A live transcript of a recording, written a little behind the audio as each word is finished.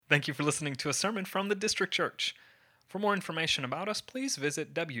Thank you for listening to a sermon from the District Church. For more information about us, please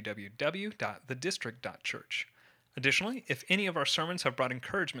visit www.thedistrict.church. Additionally, if any of our sermons have brought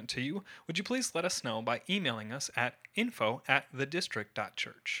encouragement to you, would you please let us know by emailing us at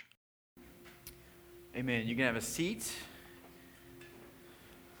info@thedistrict.church. Amen. You can have a seat.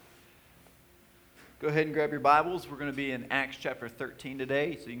 Go ahead and grab your Bibles. We're going to be in Acts chapter 13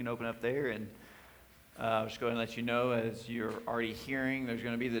 today, so you can open up there. And I'll just go ahead and let you know, as you're already hearing, there's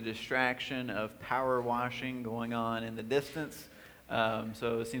going to be the distraction of power washing going on in the distance.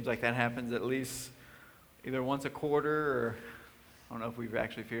 So it seems like that happens at least either once a quarter, or I don't know if we've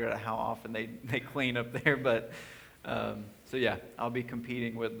actually figured out how often they clean up there. But so yeah, I'll be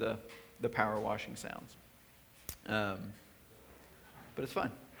competing with the power washing sounds. But it's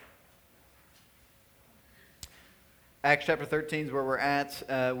fun. Acts chapter 13 is where we're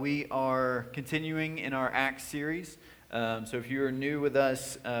at. We are continuing in our Acts series. So if you're new with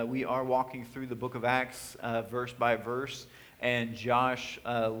us, we are walking through the book of Acts verse by verse. And Josh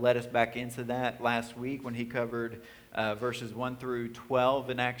led us back into that last week when he covered verses 1 through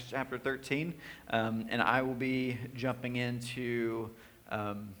 12 in Acts chapter 13. And I will be jumping into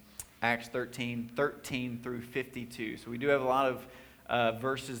Acts 13 through 52. So we do have a lot of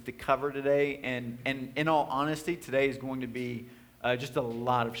verses to cover today, and in all honesty, today is going to be just a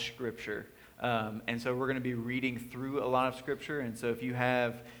lot of scripture, and so we're going to be reading through a lot of scripture. And so if you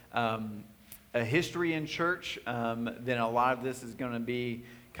have a history in church, then a lot of this is going to be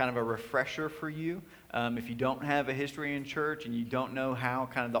kind of a refresher for you. If you don't have a history in church and you don't know how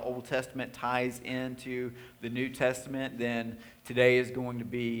kind of the Old Testament ties into the New Testament, then today is going to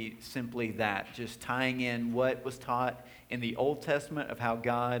be simply that, just tying in what was taught in the Old Testament of how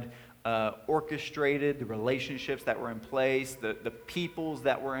God orchestrated the relationships that were in place, the peoples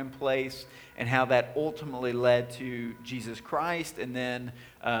that were in place, and how that ultimately led to Jesus Christ, and then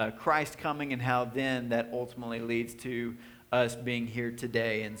Christ coming, and how then that ultimately leads to us being here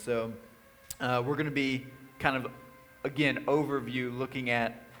today. And so we're going to be kind of, again, overview looking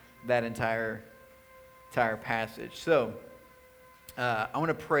at that entire passage. So I want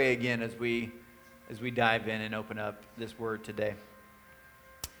to pray again as we dive in and open up this word today.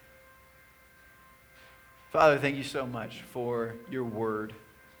 Father, thank you so much for your word.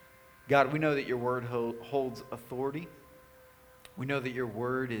 God, we know that your word holds authority. We know that your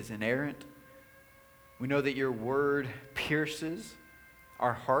word is inerrant. We know that your word pierces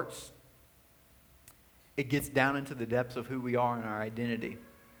our hearts. It gets down into the depths of who we are and our identity.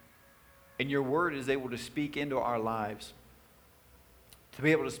 And your word is able to speak into our lives, to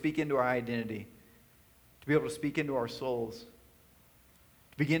be able to speak into our identity, to be able to speak into our souls,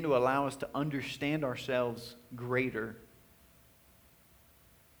 to begin to allow us to understand ourselves greater,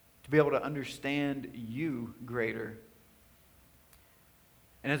 to be able to understand you greater.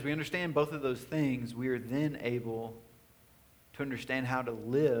 And as we understand both of those things, we are then able to understand how to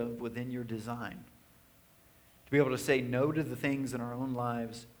live within your design, to be able to say no to the things in our own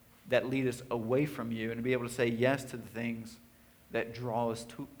lives that lead us away from you, and to be able to say yes to the things that draw us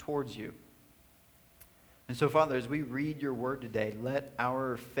towards you. And so, Father, as we read your word today, let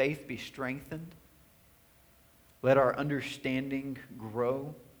our faith be strengthened. Let our understanding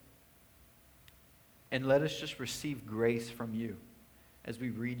grow. And let us just receive grace from you as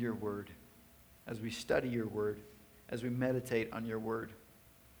we read your word, as we study your word, as we meditate on your word.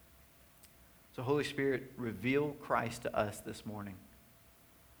 So, Holy Spirit, reveal Christ to us this morning.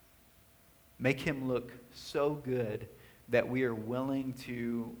 Make him look so good that we are willing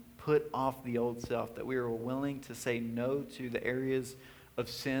to put off the old self, that we are willing to say no to the areas of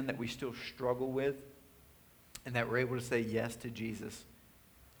sin that we still struggle with, and that we're able to say yes to Jesus.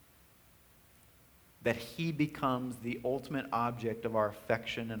 That he becomes the ultimate object of our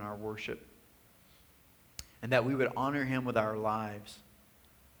affection and our worship. And that we would honor him with our lives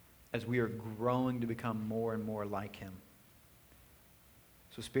as we are growing to become more and more like him.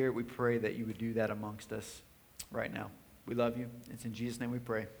 So, Spirit, we pray that you would do that amongst us right now. We love you. It's in Jesus' name we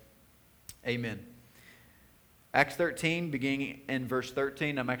pray. Amen. Acts 13, beginning in verse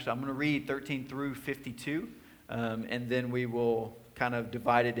 13. I'm going to read 13 through 52, and then we will kind of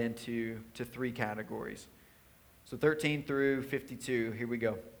divide it into three categories. So 13 through 52, here we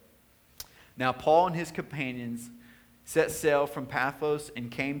go. Now Paul and his companions set sail from Paphos and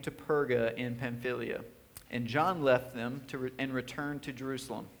came to Perga in Pamphylia. And John left them and returned to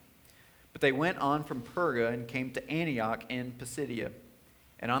Jerusalem. But they went on from Perga and came to Antioch in Pisidia.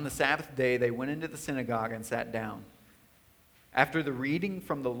 And on the Sabbath day they went into the synagogue and sat down. After the reading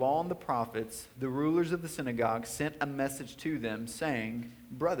from the law and the prophets, the rulers of the synagogue sent a message to them, saying,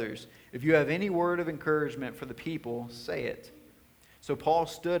 "Brothers, if you have any word of encouragement for the people, say it." So Paul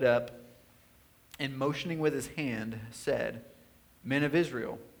stood up and motioning with his hand said, "Men of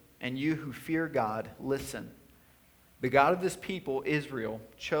Israel, and you who fear God, listen. The God of this people, Israel,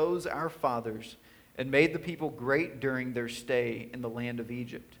 chose our fathers and made the people great during their stay in the land of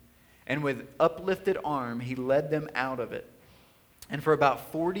Egypt. And with uplifted arm he led them out of it. And for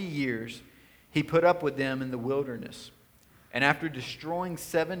about 40 years he put up with them in the wilderness. And after destroying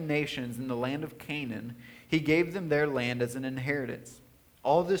 7 nations in the land of Canaan, he gave them their land as an inheritance.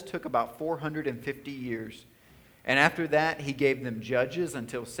 All this took about 450 years. And after that he gave them judges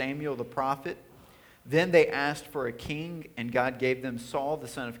until Samuel the prophet. Then they asked for a king, and God gave them Saul the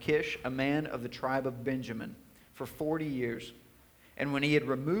son of Kish, a man of the tribe of Benjamin, for 40 years. And when he had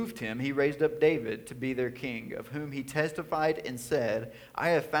removed him, he raised up David to be their king, of whom he testified and said, I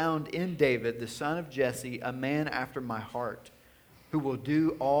have found in David, the son of Jesse, a man after my heart, who will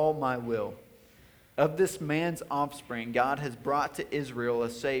do all my will. Of this man's offspring, God has brought to Israel a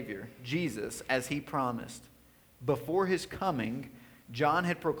Savior, Jesus, as he promised. Before his coming, John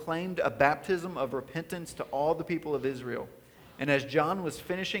had proclaimed a baptism of repentance to all the people of Israel. And as John was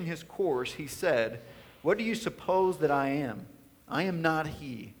finishing his course, he said, What do you suppose that I am? I am not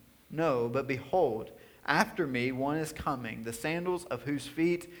he. No, but behold, after me one is coming, the sandals of whose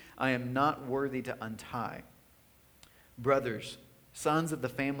feet I am not worthy to untie. Brothers, sons of the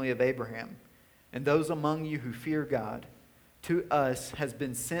family of Abraham, and those among you who fear God, to us has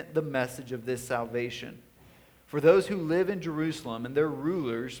been sent the message of this salvation. For those who live in Jerusalem and their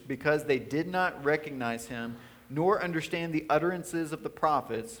rulers, because they did not recognize him, nor understand the utterances of the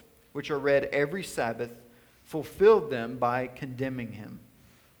prophets, which are read every Sabbath, fulfilled them by condemning him.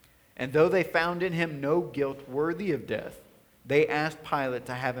 And though they found in him no guilt worthy of death, they asked Pilate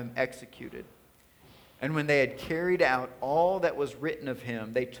to have him executed. And when they had carried out all that was written of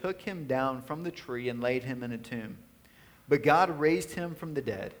him, they took him down from the tree and laid him in a tomb. But God raised him from the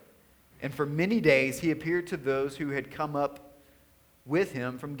dead. And for many days he appeared to those who had come up with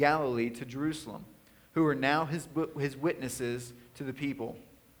him from Galilee to Jerusalem, who are now his witnesses to the people.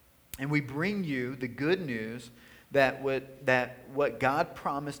 And we bring you the good news that what God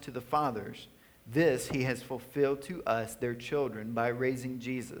promised to the fathers, this he has fulfilled to us, their children, by raising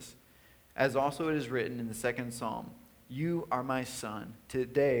Jesus. As also it is written in the 2nd Psalm, You are my son,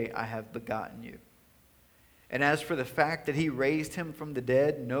 today I have begotten you. And as for the fact that he raised him from the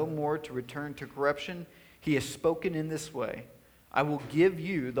dead, no more to return to corruption, he has spoken in this way, I will give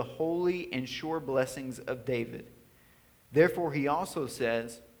you the holy and sure blessings of David. Therefore he also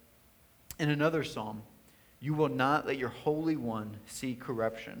says in another psalm, You will not let your Holy One see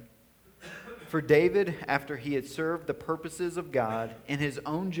corruption. For David, after he had served the purposes of God in his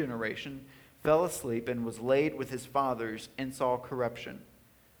own generation, fell asleep and was laid with his fathers and saw corruption.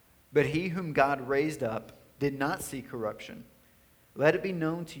 But he whom God raised up did not see corruption. Let it be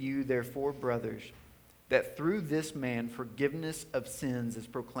known to you, therefore, brothers, that through this man forgiveness of sins is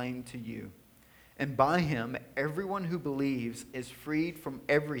proclaimed to you. And by him everyone who believes is freed from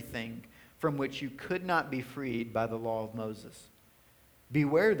everything from which you could not be freed by the law of Moses.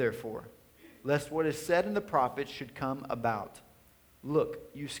 Beware, therefore, lest what is said in the prophets should come about. Look,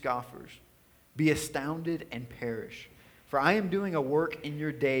 you scoffers, be astounded and perish. For I am doing a work in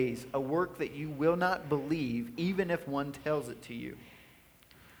your days, a work that you will not believe, even if one tells it to you.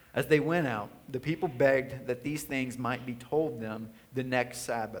 As they went out, the people begged that these things might be told them the next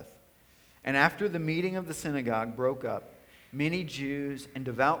Sabbath. And after the meeting of the synagogue broke up, many Jews and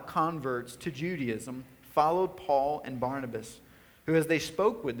devout converts to Judaism followed Paul and Barnabas, who, as they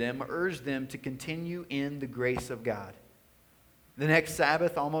spoke with them, urged them to continue in the grace of God. The next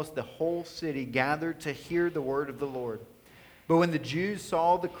Sabbath, almost the whole city gathered to hear the word of the Lord. But when the Jews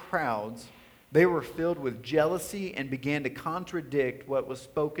saw the crowds, they were filled with jealousy and began to contradict what was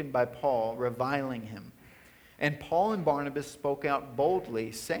spoken by Paul, reviling him. And Paul and Barnabas spoke out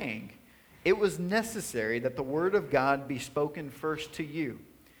boldly, saying, It was necessary that the word of God be spoken first to you.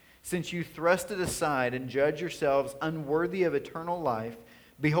 Since you thrust it aside and judge yourselves unworthy of eternal life,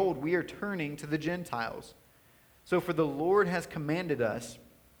 behold, we are turning to the Gentiles. So for the Lord has commanded us,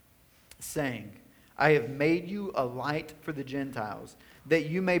 saying, I have made you a light for the Gentiles, that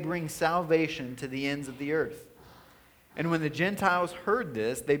you may bring salvation to the ends of the earth. And when the Gentiles heard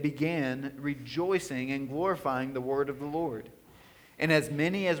this, they began rejoicing and glorifying the word of the Lord. And as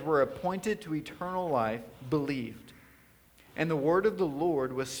many as were appointed to eternal life believed. And the word of the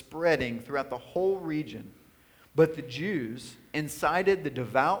Lord was spreading throughout the whole region. But the Jews incited the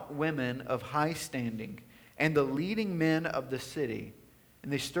devout women of high standing and the leading men of the city,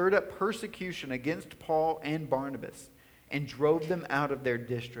 and they stirred up persecution against Paul and Barnabas and drove them out of their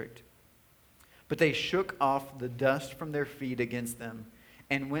district. But they shook off the dust from their feet against them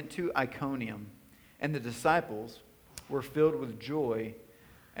and went to Iconium. And the disciples were filled with joy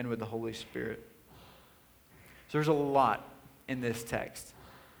and with the Holy Spirit. So there's a lot in this text.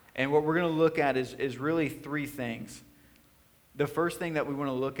 And what we're going to look at is really three things. The first thing that we want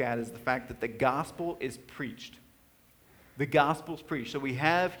to look at is the fact that the gospel is preached. The gospel's preached. So we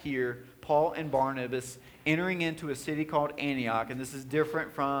have here Paul and Barnabas entering into a city called Antioch. And this is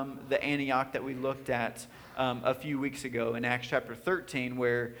different from the Antioch that we looked at a few weeks ago in Acts chapter 13,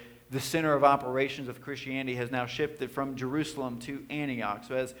 where the center of operations of Christianity has now shifted from Jerusalem to Antioch.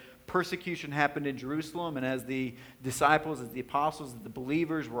 So as persecution happened in Jerusalem, and as the disciples, as the apostles, as the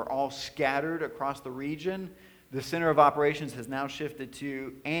believers were all scattered across the region, the center of operations has now shifted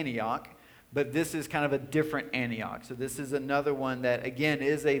to Antioch. But this is kind of a different Antioch. So this is another one that, again,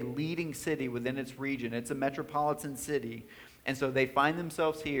 is a leading city within its region. It's a metropolitan city. And so they find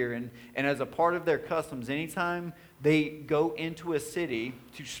themselves here. And as a part of their customs, anytime they go into a city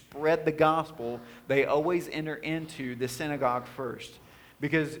to spread the gospel, they always enter into the synagogue first.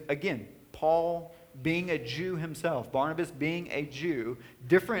 Because, again, Paul being a Jew himself, Barnabas being a Jew,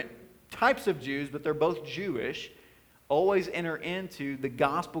 different types of Jews, but they're both Jewish, always enter into the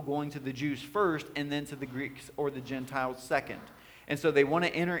gospel going to the Jews first and then to the Greeks or the Gentiles second. And so they want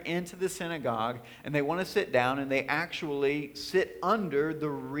to enter into the synagogue and they want to sit down, and they actually sit under the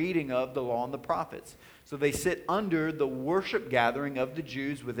reading of the law and the prophets. So they sit under the worship gathering of the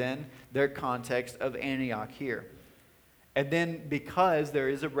Jews within their context of Antioch here. And then because there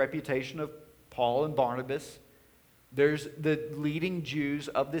is a reputation of Paul and Barnabas, there's the leading Jews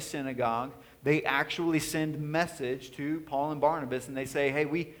of the synagogue. They actually send message to Paul and Barnabas, and they say, hey,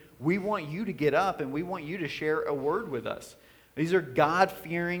 we want you to get up and we want you to share a word with us. These are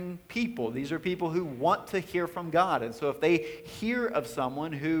God-fearing people. These are people who want to hear from God. And so if they hear of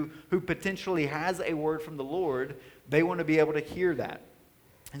someone who potentially has a word from the Lord, they want to be able to hear that.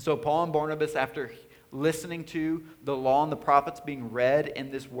 And so Paul and Barnabas, after listening to the law and the prophets being read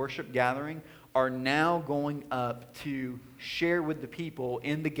in this worship gathering, are now going up to share with the people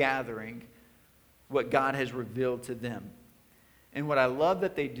in the gathering what God has revealed to them. And what I love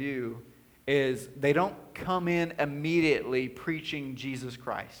that they do is they don't come in immediately preaching Jesus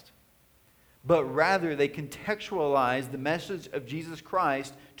Christ, but rather they contextualize the message of Jesus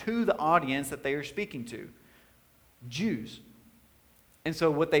Christ to the audience that they are speaking to, Jews. And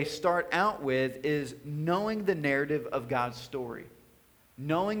so what they start out with is knowing the narrative of God's story,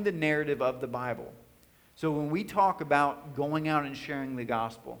 knowing the narrative of the Bible. So when we talk about going out and sharing the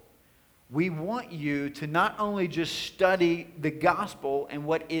gospel, we want you to not only just study the gospel and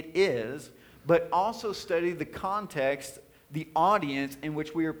what it is, but also study the context, the audience in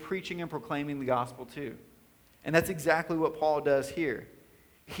which we are preaching and proclaiming the gospel to. And that's exactly what Paul does here.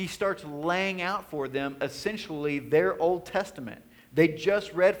 He starts laying out for them essentially their Old Testament. They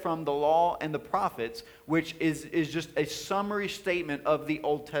just read from the law and the prophets, which is just a summary statement of the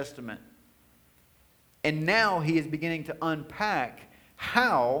Old Testament. And now he is beginning to unpack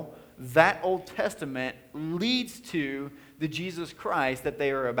how that Old Testament leads to the Jesus Christ that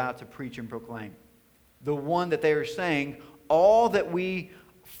they are about to preach and proclaim. The one that they are saying, all that we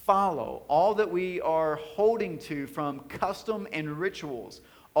follow, all that we are holding to from custom and rituals,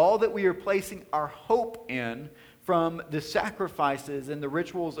 all that we are placing our hope in from the sacrifices and the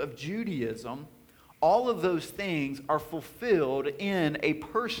rituals of Judaism, all of those things are fulfilled in a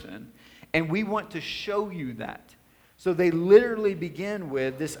person, and we want to show you that. So they literally begin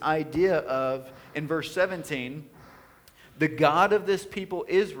with this idea of, in verse 17, the God of this people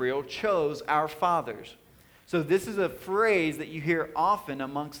Israel chose our fathers. So this is a phrase that you hear often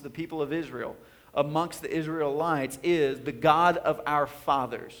amongst the people of Israel, amongst the Israelites, is the God of our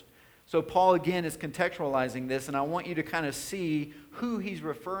fathers. So Paul again is contextualizing this, and I want you to kind of see who he's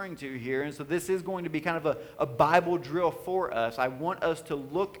referring to here. And so this is going to be kind of a Bible drill for us. I want us to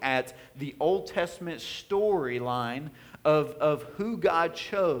look at the Old Testament storyline of who God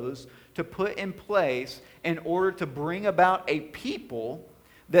chose to put in place in order to bring about a people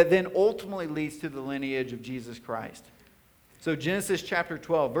that then ultimately leads to the lineage of Jesus Christ. So Genesis chapter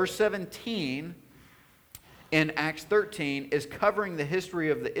 12, verse 17 in Acts 13 is covering the history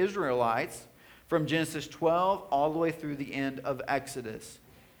of the Israelites from Genesis 12 all the way through the end of Exodus.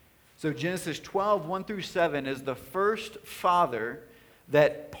 So Genesis 12, 1 through 7 is the first father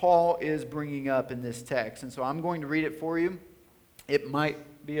that Paul is bringing up in this text. And so I'm going to read it for you. It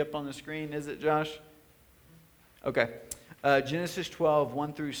might be up on the screen, is it, Josh? Okay. Genesis 12,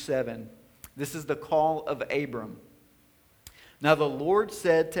 1 through 7. This is the call of Abram. Now the Lord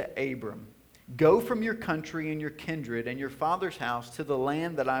said to Abram, "Go from your country and your kindred and your father's house to the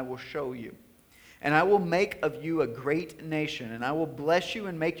land that I will show you. And I will make of you a great nation, and I will bless you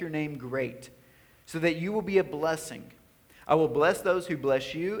and make your name great, so that you will be a blessing. I will bless those who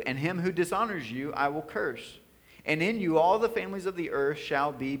bless you, and him who dishonors you I will curse. And in you all the families of the earth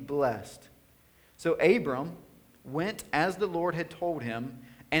shall be blessed. So Abram went as the Lord had told him,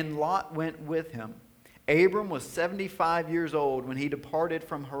 and Lot went with him. Abram was 75 years old when he departed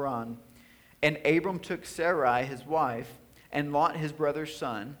from Haran. And Abram took Sarai his wife, and Lot his brother's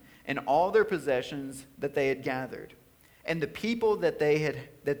son, and all their possessions that they had gathered, and the people that they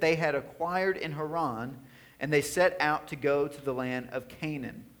had acquired in Haran, and they set out to go to the land of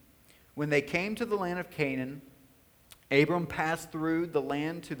Canaan. When they came to the land of Canaan, Abram passed through the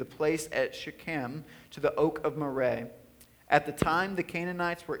land to the place at Shechem, to the oak of Moreh. At that time the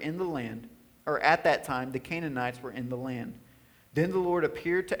Canaanites were in the land. Then the Lord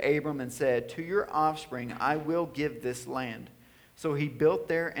appeared to Abram and said, "To your offspring I will give this land." So he built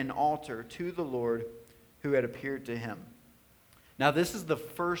there an altar to the Lord who had appeared to him. Now this is the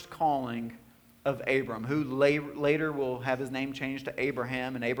first calling of Abram, who later will have his name changed to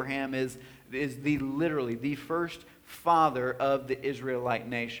Abraham. And Abraham is literally the first father of the Israelite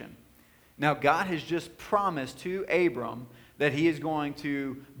nation. Now God has just promised to Abram that he is going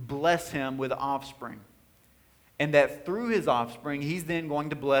to bless him with offspring. And that through his offspring, he's then going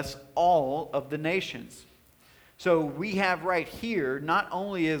to bless all of the nations. So we have right here, not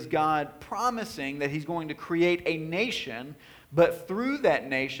only is God promising that he's going to create a nation, but through that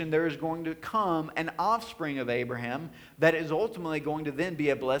nation there is going to come an offspring of Abraham that is ultimately going to then be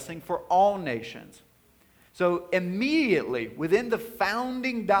a blessing for all nations. So immediately within the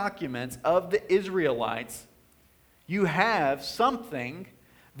founding documents of the Israelites, you have something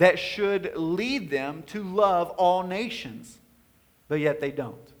that should lead them to love all nations. But yet they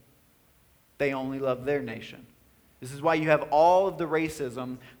don't. They only love their nation. This is why you have all of the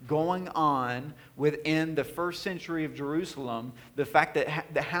racism going on within the first century of Jerusalem. The fact that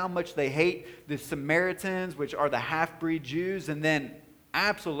how much they hate the Samaritans, which are the half-breed Jews, and then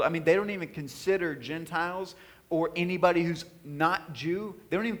absolutely, they don't even consider Gentiles or anybody who's not Jew,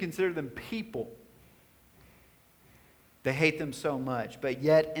 they don't even consider them people. They hate them so much. But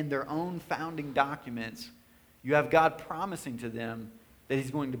yet in their own founding documents, you have God promising to them that he's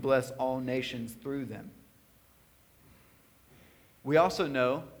going to bless all nations through them. We also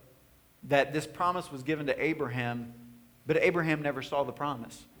know that this promise was given to Abraham, but Abraham never saw the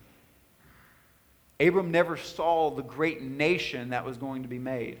promise. Abram never saw the great nation that was going to be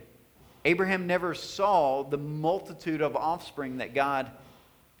made. Abraham never saw the multitude of offspring that God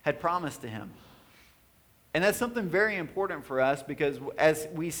had promised to him. And that's something very important for us, because as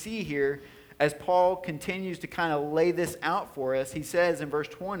we see here, as Paul continues to kind of lay this out for us, he says in verse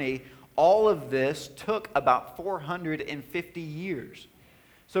 20, all of this took about 450 years.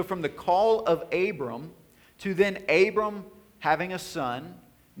 So from the call of Abram to then Abram having a son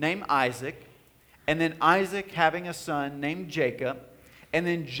named Isaac, and then Isaac having a son named Jacob, and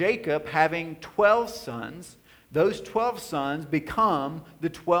then Jacob having 12 sons, those 12 sons become the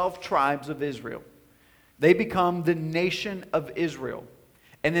 12 tribes of Israel. They become the nation of Israel.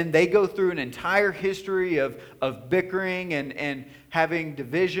 And then they go through an entire history of bickering and having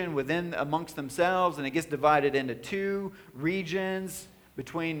division within amongst themselves. And it gets divided into two regions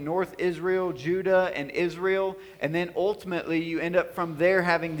between North Israel, Judah, and Israel. And then ultimately you end up from there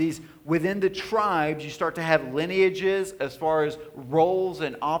having these, within the tribes, you start to have lineages as far as roles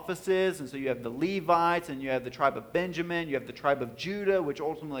and offices. And so you have the Levites, and you have the tribe of Benjamin, you have the tribe of Judah, which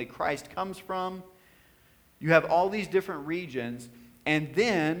ultimately Christ comes from. You have all these different regions. And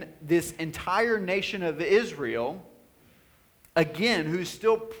then this entire nation of Israel, again, who's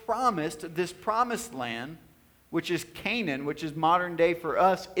still promised this promised land, which is Canaan, which is modern day for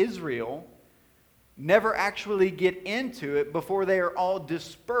us, Israel, never actually get into it before they are all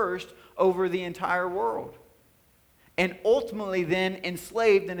dispersed over the entire world. And ultimately then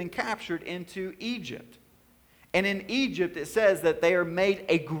enslaved and captured into Egypt. And in Egypt it says that they are made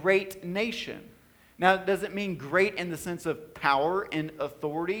a great nation. Now, it doesn't mean great in the sense of power and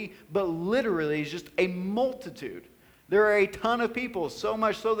authority, but literally it's just a multitude. There are a ton of people, so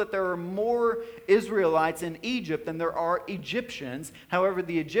much so that there are more Israelites in Egypt than there are Egyptians. However,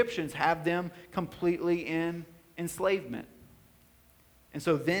 the Egyptians have them completely in enslavement. And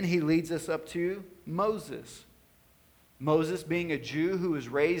so then he leads us up to Moses. Moses being a Jew who was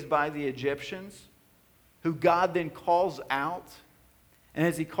raised by the Egyptians, who God then calls out. And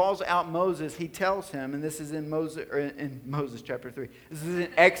as he calls out Moses, he tells him, and this is in Moses chapter 3. This is in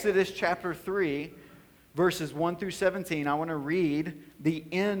Exodus chapter 3, verses 1 through 17. I want to read the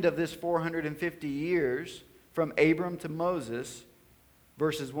end of this 450 years from Abram to Moses,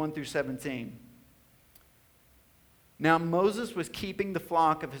 verses 1 through 17. Now Moses was keeping the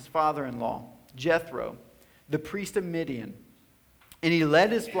flock of his father-in-law, Jethro, the priest of Midian. And he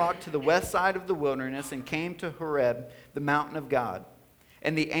led his flock to the west side of the wilderness and came to Horeb, the mountain of God.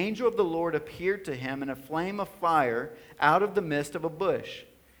 And the angel of the Lord appeared to him in a flame of fire out of the midst of a bush.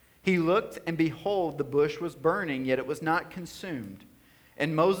 He looked, and behold, the bush was burning, yet it was not consumed.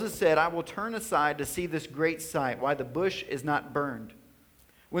 And Moses said, I will turn aside to see this great sight, why the bush is not burned.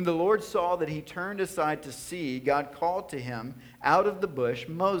 When the Lord saw that he turned aside to see, God called to him out of the bush,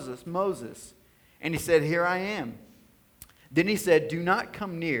 Moses, Moses. And he said, Here I am. Then he said, Do not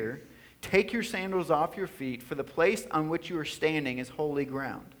come near. Take your sandals off your feet, for the place on which you are standing is holy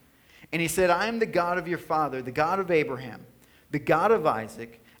ground. And he said, I am the God of your father, the God of Abraham, the God of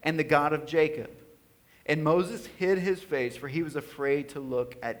Isaac, and the God of Jacob. And Moses hid his face, for he was afraid to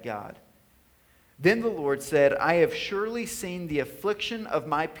look at God. Then the Lord said, I have surely seen the affliction of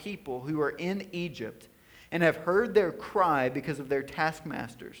my people who are in Egypt, and have heard their cry because of their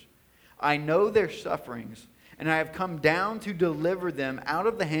taskmasters. I know their sufferings, and I have come down to deliver them out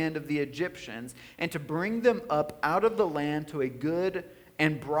of the hand of the Egyptians, and to bring them up out of the land to a good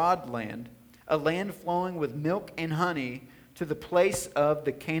and broad land, a land flowing with milk and honey, to the place of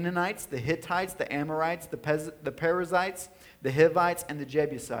the Canaanites, the Hittites, the Amorites, the Perizzites, the Hivites, and the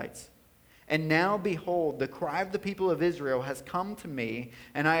Jebusites. And now, behold, the cry of the people of Israel has come to me,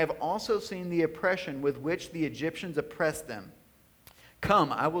 and I have also seen the oppression with which the Egyptians oppress them.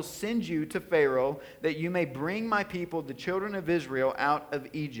 Come, I will send you to Pharaoh, that you may bring my people, the children of Israel, out of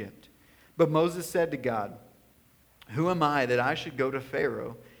Egypt. But Moses said to God, Who am I that I should go to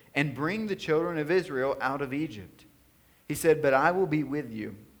Pharaoh and bring the children of Israel out of Egypt? He said, But I will be with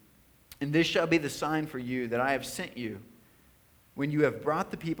you, and this shall be the sign for you that I have sent you. When you have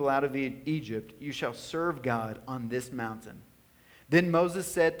brought the people out of Egypt, you shall serve God on this mountain. Then Moses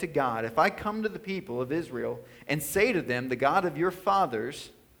said to God, If I come to the people of Israel and say to them, The God of your fathers,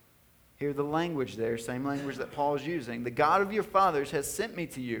 hear the language there, same language that Paul is using, the God of your fathers has sent me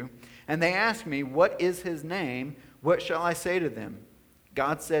to you, and they ask me, What is his name? What shall I say to them?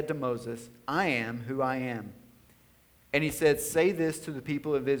 God said to Moses, I am who I am. And he said, Say this to the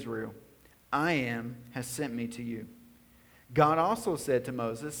people of Israel, I am has sent me to you. God also said to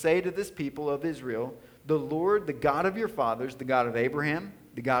Moses, Say to this people of Israel, The Lord, the God of your fathers, the God of Abraham,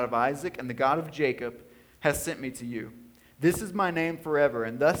 the God of Isaac, and the God of Jacob, has sent me to you. This is my name forever,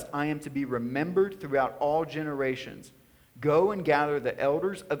 and thus I am to be remembered throughout all generations. Go and gather the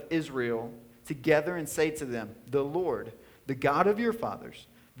elders of Israel together and say to them, The Lord, the God of your fathers,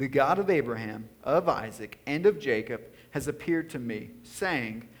 the God of Abraham, of Isaac, and of Jacob, has appeared to me,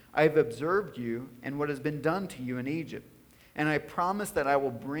 saying, I have observed you and what has been done to you in Egypt. And I promise that I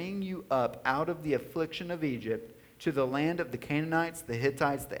will bring you up out of the affliction of Egypt to the land of the Canaanites, the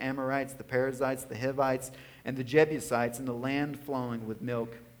Hittites, the Amorites, the Perizzites, the Hivites, and the Jebusites, and the land flowing with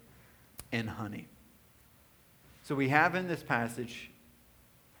milk and honey. So we have in this passage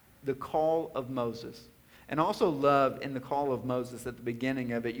the call of Moses. And also love in the call of Moses at the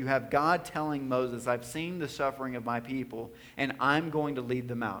beginning of it, you have God telling Moses, I've seen the suffering of my people, and I'm going to lead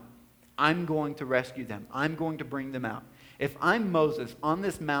them out. I'm going to rescue them. I'm going to bring them out. If I'm Moses on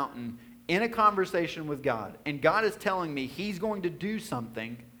this mountain in a conversation with God, and God is telling me he's going to do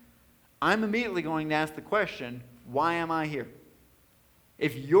something, I'm immediately going to ask the question, why am I here?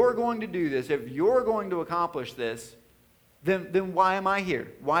 If you're going to do this, if you're going to accomplish this, then why am I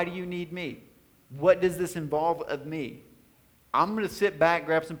here? Why do you need me? What does this involve of me? I'm going to sit back,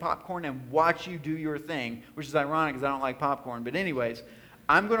 grab some popcorn, and watch you do your thing, which is ironic because I don't like popcorn. But anyways,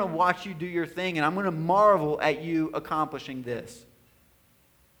 I'm going to watch you do your thing, and I'm going to marvel at you accomplishing this.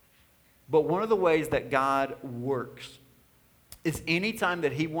 But one of the ways that God works is anytime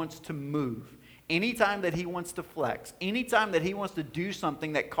that he wants to move, anytime that he wants to flex, anytime that he wants to do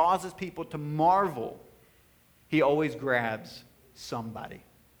something that causes people to marvel, he always grabs somebody.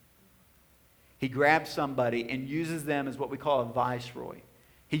 He grabs somebody and uses them as what we call a viceroy.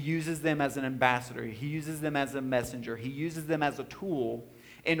 He uses them as an ambassador. He uses them as a messenger. He uses them as a tool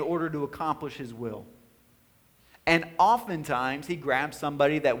in order to accomplish his will. And oftentimes, he grabs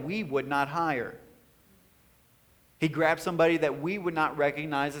somebody that we would not hire. He grabs somebody that we would not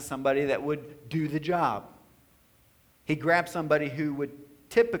recognize as somebody that would do the job. He grabs somebody who would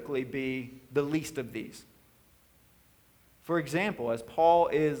typically be the least of these. For example, as Paul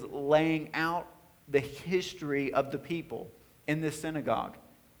is laying out the history of the people in this synagogue,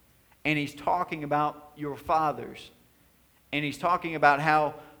 and he's talking about your fathers, and he's talking about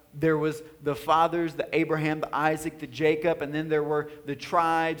how there was the fathers, the Abraham, the Isaac, the Jacob, and then there were the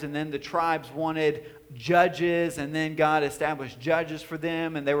tribes, and then the tribes wanted judges, and then God established judges for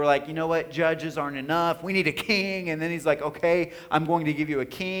them, and they were like, you know what, judges aren't enough, we need a king. And then he's like, okay, I'm going to give you a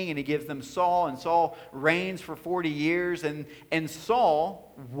king, and he gives them Saul, and Saul reigns for 40 years, and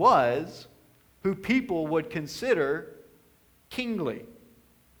Saul was who people would consider kingly.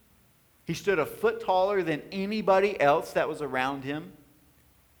 He stood a foot taller than anybody else that was around him.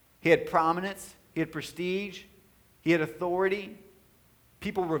 He had prominence, he had prestige, he had authority.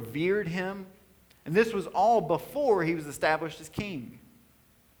 People revered him. And this was all before he was established as king.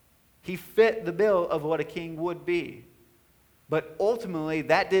 He fit the bill of what a king would be. But ultimately,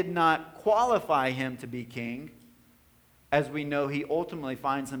 that did not qualify him to be king. As we know, he ultimately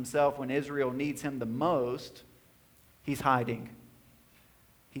finds himself, when Israel needs him the most, he's hiding.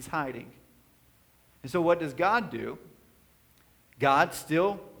 He's hiding. And so what does God do? God,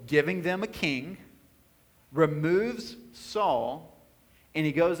 still giving them a king, removes Saul, and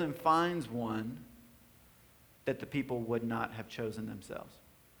he goes and finds one that the people would not have chosen themselves.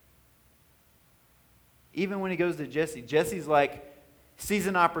 Even when he goes to Jesse, Jesse's like, sees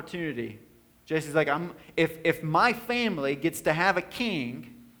an opportunity. Jesse's like, if my family gets to have a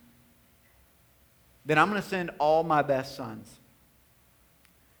king, then I'm going to send all my best sons.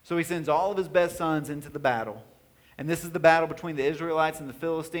 So he sends all of his best sons into the battle. And this is the battle between the Israelites and the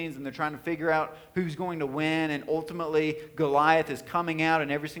Philistines, and they're trying to figure out who's going to win. And ultimately, Goliath is coming out,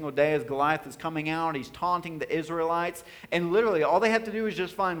 and every single day as Goliath is coming out, he's taunting the Israelites. And literally, all they have to do is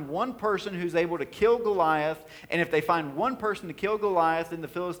just find one person who's able to kill Goliath. And if they find one person to kill Goliath, then the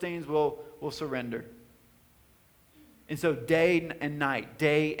Philistines will surrender. And so day and night,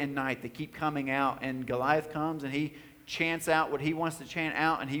 they keep coming out. And Goliath comes, and he chants out what he wants to chant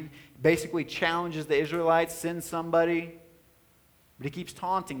out, and he basically challenges the Israelites, sends somebody, but he keeps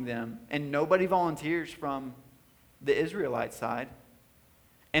taunting them, and nobody volunteers from the Israelite side.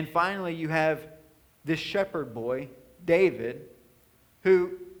 And finally, you have this shepherd boy, David,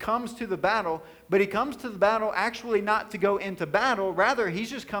 who comes to the battle, but he comes to the battle actually not to go into battle. Rather, he's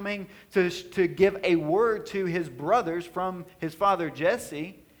just coming to give a word to his brothers from his father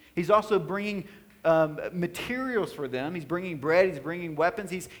Jesse. He's also bringing materials for them. He's bringing bread. He's bringing weapons.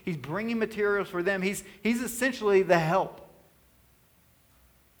 He's bringing materials for them. He's essentially the help.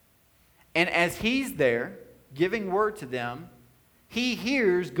 And as he's there giving word to them, he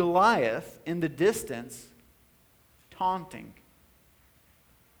hears Goliath in the distance taunting.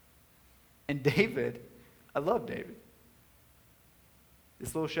 And David, I love David.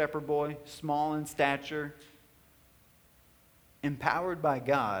 This little shepherd boy, small in stature, empowered by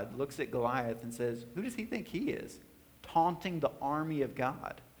God, looks at Goliath and says, who does he think he is? Taunting the army of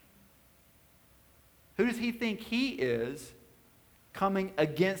God. Who does he think he is coming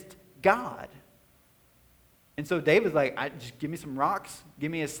against God? And so David's like, just give me some rocks,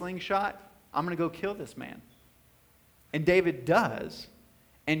 give me a slingshot, I'm going to go kill this man. And David does.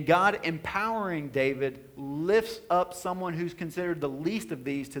 And God, empowering David, lifts up someone who's considered the least of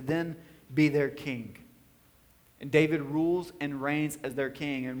these to then be their king. And David rules and reigns as their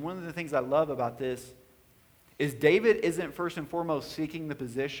king. And one of the things I love about this is David isn't first and foremost seeking the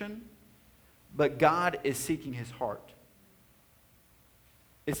position, but God is seeking his heart.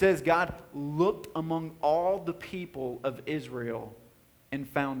 It says God looked among all the people of Israel and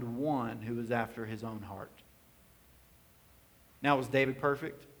found one who was after his own heart. Now, was David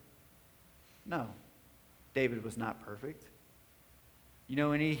perfect? No. David was not perfect. You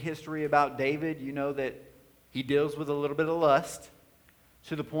know any history about David? You know that he deals with a little bit of lust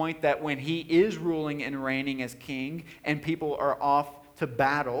to the point that when he is ruling and reigning as king and people are off to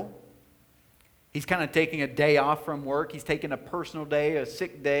battle, he's kind of taking a day off from work. He's taking a personal day, a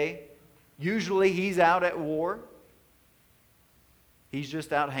sick day. Usually he's out at war. He's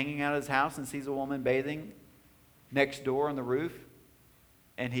just out hanging out at his house and sees a woman bathing next door on the roof,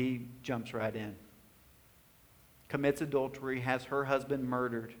 and he jumps right in. Commits adultery, has her husband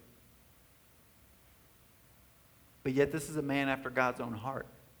murdered. But yet this is a man after God's own heart.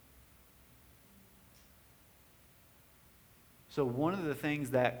 So one of the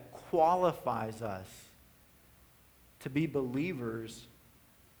things that qualifies us to be believers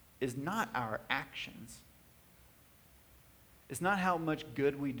is not our actions. It's not how much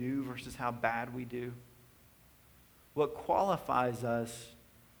good we do versus how bad we do. What qualifies us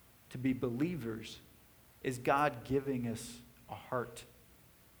to be believers is God giving us a heart.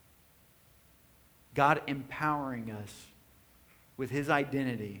 God empowering us with his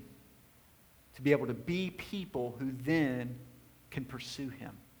identity to be able to be people who then can pursue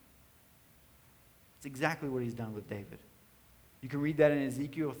him. It's exactly what he's done with David. You can read that in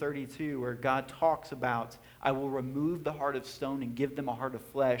Ezekiel 32, where God talks about, I will remove the heart of stone and give them a heart of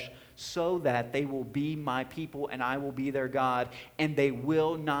flesh, so that they will be my people and I will be their God, and they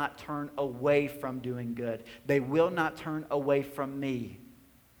will not turn away from doing good. They will not turn away from me.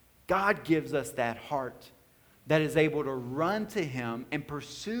 God gives us that heart that is able to run to Him and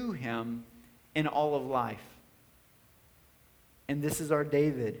pursue Him in all of life. And this is our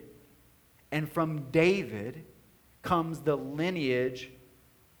David. And from David comes the lineage,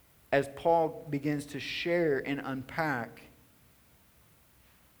 as Paul begins to share and unpack,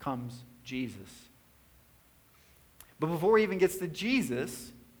 comes Jesus. But before he even gets to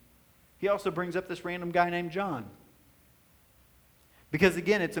Jesus, he also brings up this random guy named John. Because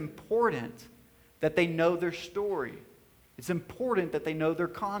again, it's important that they know their story. It's important that they know their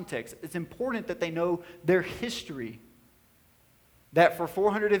context. It's important that they know their history. That for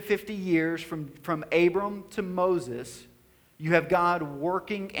 450 years, from Abram to Moses, you have God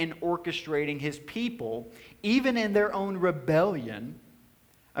working and orchestrating His people, even in their own rebellion.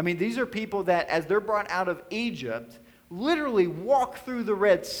 I mean, these are people that, as they're brought out of Egypt, literally walk through the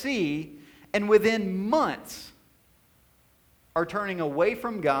Red Sea, and within months are turning away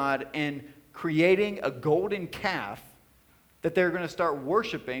from God and creating a golden calf that they're going to start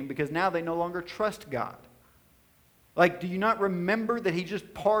worshiping because now they no longer trust God. Like, do you not remember that He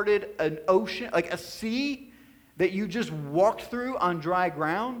just parted an ocean, like a sea that you just walked through on dry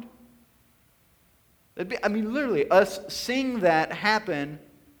ground? Literally, us seeing that happen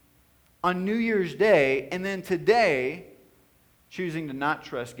on New Year's Day, and then today, choosing to not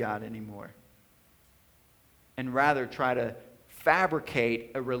trust God anymore. And rather try to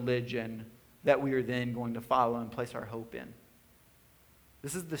fabricate a religion that we are then going to follow and place our hope in.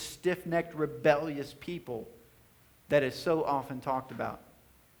 This is the stiff-necked, rebellious people that is so often talked about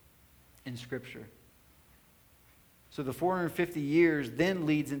in Scripture. So the 450 years then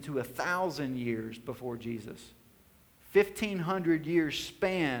leads into 1,000 years before Jesus. 1,500 years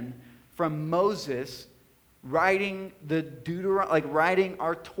span from Moses writing writing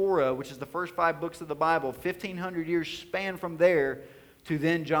our Torah, which is the first 5 books of the Bible. 1,500 years span from there to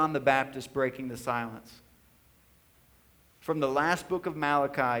then John the Baptist breaking the silence. From the last book of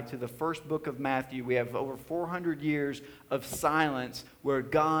Malachi to the first book of Matthew, we have over 400 years of silence where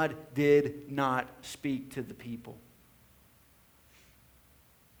God did not speak to the people.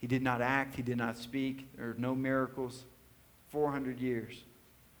 He did not act. He did not speak. There are no miracles. 400 years.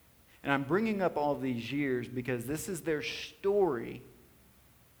 And I'm bringing up all these years because this is their story.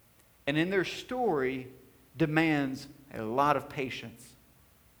 And in their story demands a lot of patience.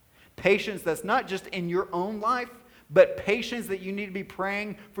 Patience that's not just in your own life, but patience that you need to be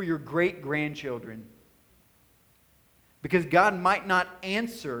praying for your great-grandchildren. Because God might not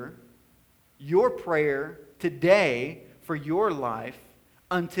answer your prayer today for your life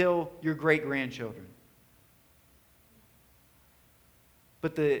until your great-grandchildren.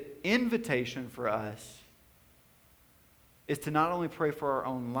 But the invitation for us is to not only pray for our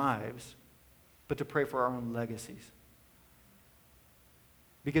own lives, but to pray for our own legacies.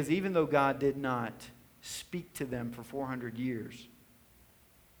 Because even though God did not speak to them for 400 years,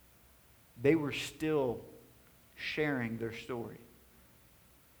 they were still sharing their story.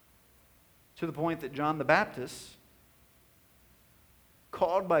 To the point that John the Baptist,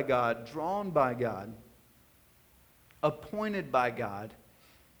 called by God, drawn by God, appointed by God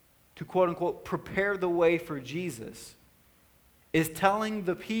to quote-unquote prepare the way for Jesus, is telling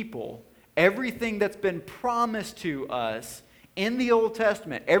the people everything that's been promised to us in the Old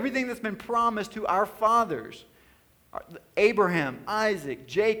Testament, everything that's been promised to our fathers, Abraham, Isaac,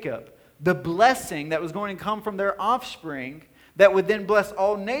 Jacob, the blessing that was going to come from their offspring that would then bless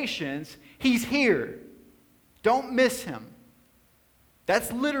all nations, He's here. Don't miss Him.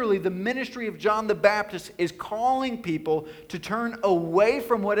 That's literally the ministry of John the Baptist, is calling people to turn away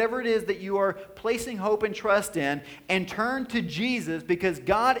from whatever it is that you are placing hope and trust in and turn to Jesus, because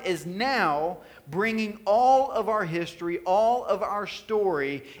God is now bringing all of our history, all of our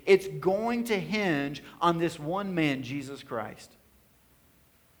story. It's going to hinge on this one man, Jesus Christ.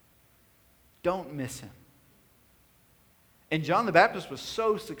 Don't miss Him. And John the Baptist was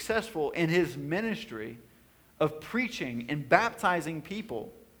so successful in his ministry of preaching and baptizing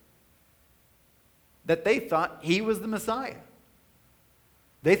people that they thought he was the Messiah.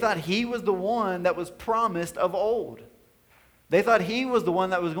 They thought he was the one that was promised of old. They thought he was the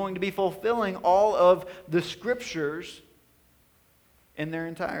one that was going to be fulfilling all of the Scriptures in their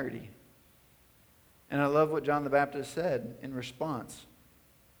entirety. And I love what John the Baptist said in response.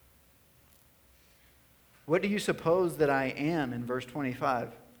 What do you suppose that I am, in verse 25?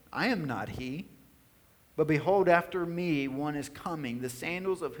 I am not he. But behold, after me one is coming, the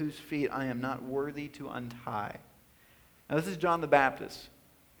sandals of whose feet I am not worthy to untie. Now this is John the Baptist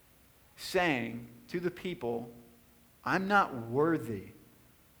saying to the people, I'm not worthy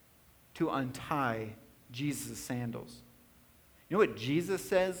to untie Jesus' sandals. You know what Jesus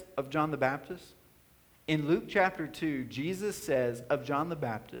says of John the Baptist? In Luke chapter 2, Jesus says of John the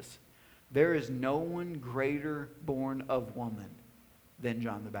Baptist, there is no one greater born of woman than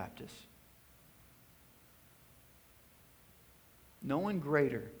John the Baptist. No one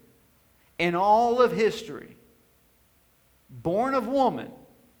greater. In all of history, born of woman.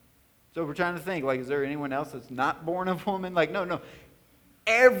 So we're trying to think, like, is there anyone else that's not born of woman? Like, no.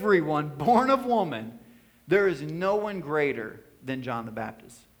 Everyone born of woman, there is no one greater than John the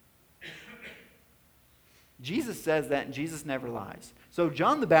Baptist. Jesus says that, and Jesus never lies. So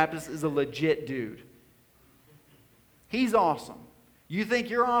John the Baptist is a legit dude. He's awesome. You think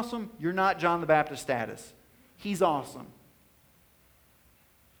you're awesome? You're not John the Baptist status. He's awesome.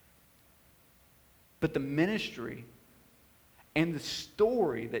 But the ministry and the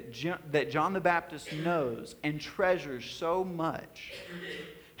story that John the Baptist knows and treasures so much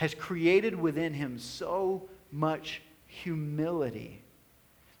has created within him so much humility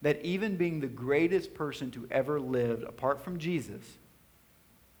that even being the greatest person to ever live apart from Jesus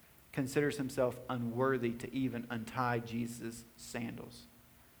considers himself unworthy to even untie Jesus' sandals.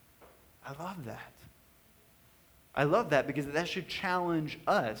 I love that. I love that because that should challenge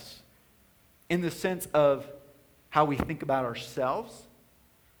us in the sense of how we think about ourselves.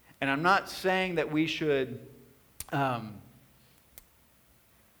 And I'm not saying that we should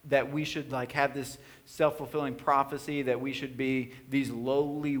like have this self-fulfilling prophecy that we should be these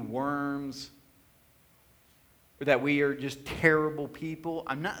lowly worms or that we are just terrible people.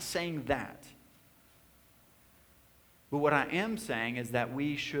 I'm not saying that. But what I am saying is that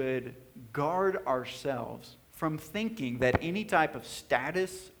we should guard ourselves from thinking that any type of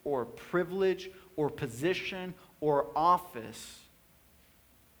status or privilege or position or office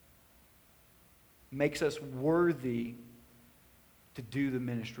makes us worthy to do the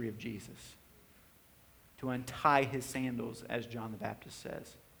ministry of Jesus, to untie his sandals, as John the Baptist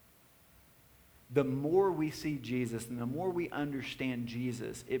says. The more we see Jesus and the more we understand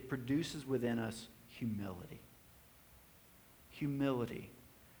Jesus, it produces within us humility. Humility.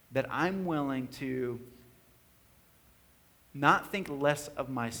 That I'm willing to not think less of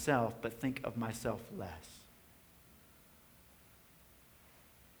myself, but think of myself less.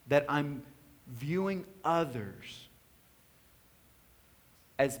 That I'm viewing others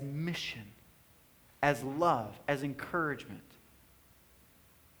as mission, as love, as encouragement.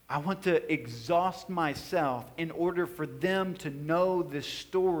 I want to exhaust myself in order for them to know this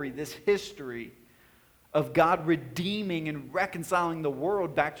story, this history of God redeeming and reconciling the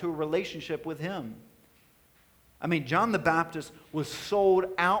world back to a relationship with him. I mean, John the Baptist was sold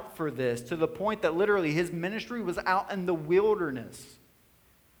out for this to the point that literally his ministry was out in the wilderness.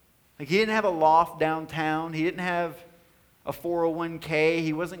 Like, he didn't have a loft downtown. He didn't have a 401k.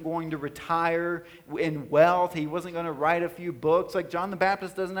 He wasn't going to retire in wealth. He wasn't going to write a few books. Like, John the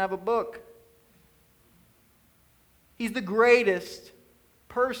Baptist doesn't have a book. He's the greatest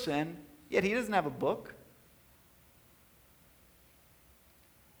person, yet he doesn't have a book.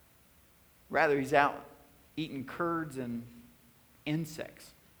 Rather, he's out eating curds and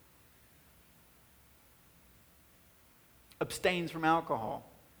insects. Abstains from alcohol,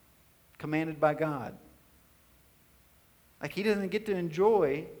 commanded by God. Like, he doesn't get to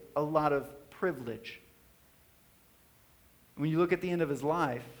enjoy a lot of privilege. When you look at the end of his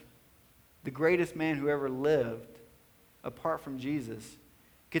life, the greatest man who ever lived, apart from Jesus,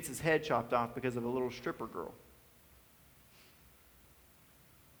 gets his head chopped off because of a little stripper girl.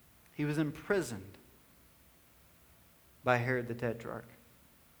 He was imprisoned by Herod the Tetrarch.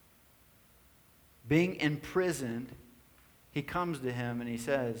 Being imprisoned, he comes to him and he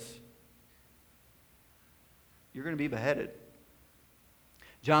says, you're going to be beheaded.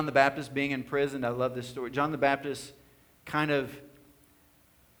 John the Baptist being imprisoned, I love this story. John the Baptist kind of,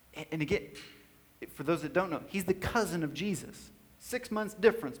 and again, for those that don't know, he's the cousin of Jesus. 6 months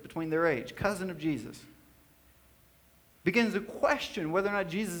difference between their age. Cousin of Jesus. Begins to question whether or not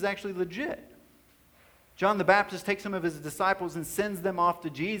Jesus is actually legit. John the Baptist takes some of his disciples and sends them off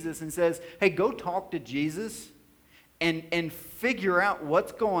to Jesus and says, hey, go talk to Jesus and figure out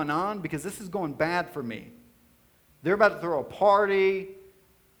what's going on because this is going bad for me. They're about to throw a party.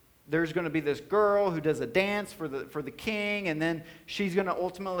 There's going to be this girl who does a dance for the king, and then she's going to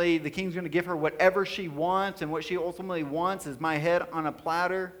ultimately, the king's going to give her whatever she wants, and what she ultimately wants is my head on a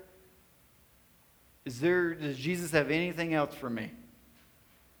platter. Does Jesus have anything else for me?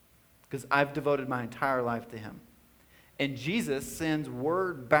 because I've devoted my entire life to him. And Jesus sends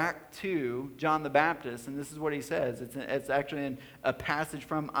word back to John the Baptist, and this is what he says. It's actually in a passage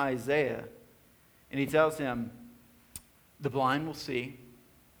from Isaiah. And he tells him, the blind will see,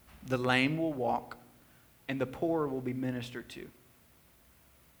 the lame will walk, and the poor will be ministered to.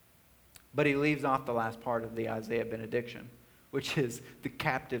 But he leaves off the last part of the Isaiah benediction, which is the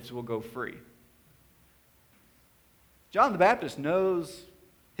captives will go free. John the Baptist knows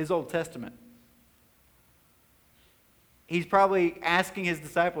his Old Testament. He's probably asking his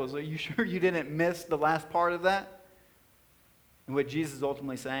disciples, are you sure you didn't miss the last part of that? And what Jesus is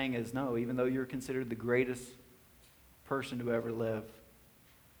ultimately saying is, no, even though you're considered the greatest person to ever live,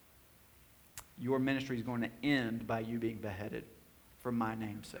 your ministry is going to end by you being beheaded for my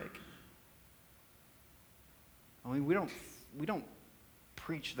name's sake. I mean, we don't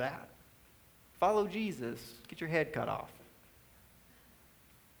preach that. Follow Jesus, get your head cut off.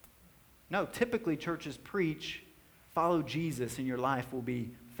 No, typically churches preach, follow Jesus and your life will be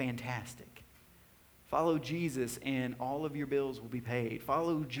fantastic. Follow Jesus and all of your bills will be paid.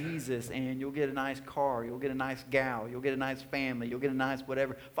 Follow Jesus and you'll get a nice car, you'll get a nice gal, you'll get a nice family, you'll get a nice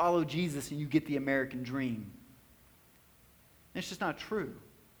whatever. Follow Jesus and you get the American dream. And it's just not true.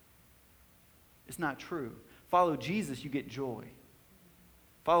 It's not true. Follow Jesus, you get joy.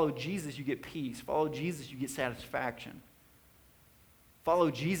 Follow Jesus, you get peace. Follow Jesus, you get satisfaction. Follow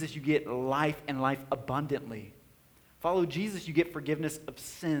Jesus, you get life and life abundantly. Follow Jesus, you get forgiveness of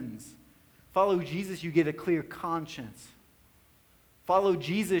sins. Follow Jesus, you get a clear conscience. Follow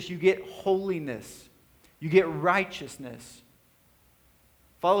Jesus, you get holiness. You get righteousness.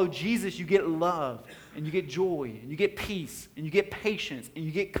 Follow Jesus, you get love, and you get joy, and you get peace, and you get patience, and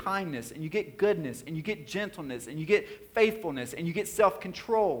you get kindness, and you get goodness, and you get gentleness, and you get faithfulness, and you get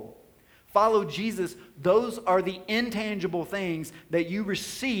self-control. Follow Jesus. Those are the intangible things that you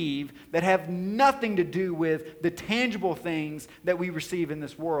receive that have nothing to do with the tangible things that we receive in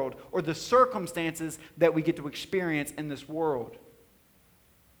this world or the circumstances that we get to experience in this world.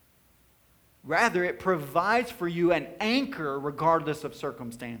 Rather, it provides for you an anchor regardless of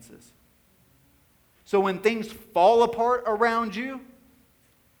circumstances. So when things fall apart around you,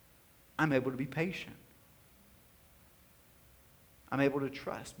 I'm able to be patient. I'm able to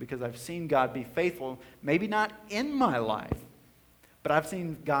trust because I've seen God be faithful, maybe not in my life, but I've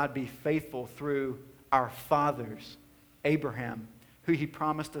seen God be faithful through our fathers, Abraham, who he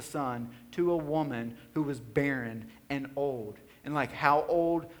promised a son to a woman who was barren and old. And like how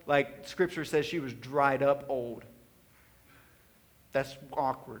old? Like Scripture says she was dried up old. That's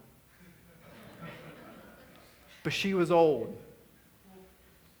awkward. But she was old.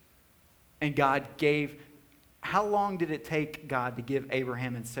 And God gave... How long did it take God to give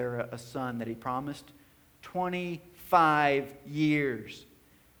Abraham and Sarah a son that he promised? 25 years.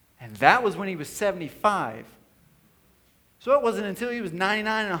 And that was when he was 75. So it wasn't until he was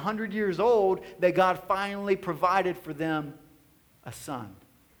 99 and 100 years old that God finally provided for them a son.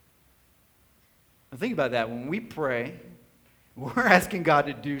 Now think about that. When we pray, we're asking God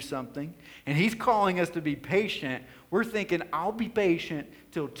to do something, and he's calling us to be patient. We're thinking, I'll be patient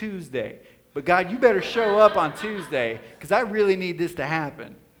till Tuesday. But God, you better show up on Tuesday because I really need this to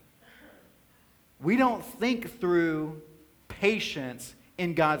happen. We don't think through patience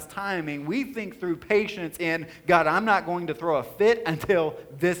in God's timing. We think through patience in, God, I'm not going to throw a fit until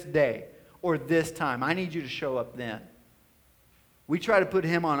this day or this time. I need you to show up then. We try to put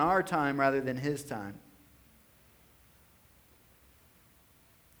him on our time rather than his time.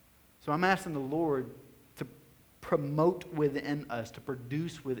 So I'm asking the Lord to promote within us, to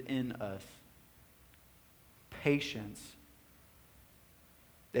produce within us patience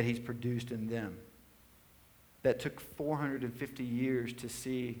that he's produced in them. That took 450 years to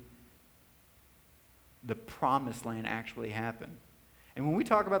see the promised land actually happen. And when we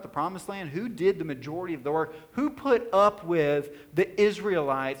talk about the promised land, who did the majority of the work? Who put up with the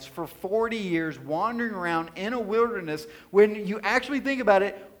Israelites for 40 years wandering around in a wilderness when you actually think about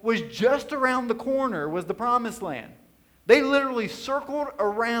it, was just around the corner was the promised land? They literally circled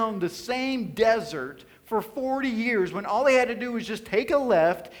around the same desert for 40 years when all they had to do was just take a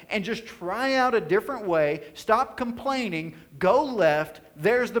left and just try out a different way, stop complaining, go left,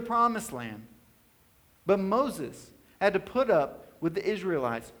 there's the promised land. But Moses had to put up with the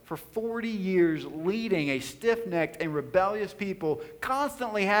Israelites for 40 years, leading a stiff-necked and rebellious people,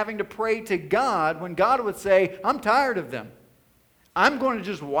 constantly having to pray to God when God would say, I'm tired of them. I'm going to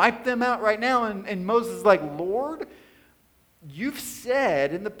just wipe them out right now. And Moses is like, Lord, you've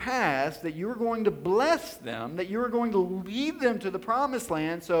said in the past that you were going to bless them, that you were going to lead them to the promised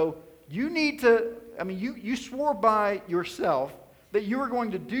land. So you need to, you swore by yourself that you are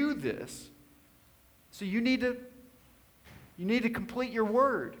going to do this. So you need to complete your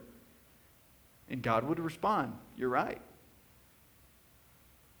word. And God would respond, you're right.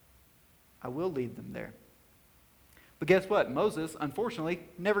 I will lead them there. But guess what? Moses, unfortunately,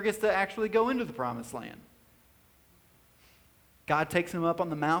 never gets to actually go into the promised land. God takes him up on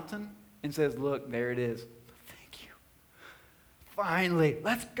the mountain and says, look, there it is. Thank you. Finally,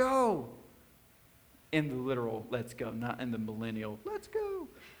 let's go. In the literal, let's go, not in the millennial, let's go.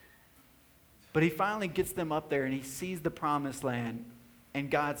 But he finally gets them up there and he sees the promised land. And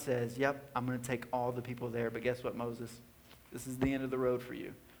God says, yep, I'm going to take all the people there. But guess what, Moses? This is the end of the road for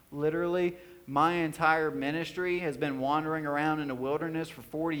you. Literally, my entire ministry has been wandering around in the wilderness for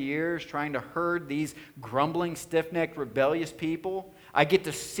 40 years trying to herd these grumbling, stiff-necked, rebellious people. I get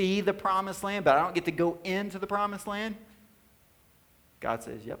to see the promised land, but I don't get to go into the promised land. God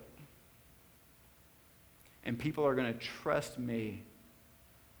says, yep. And people are going to trust me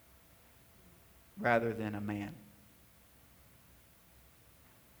rather than a man.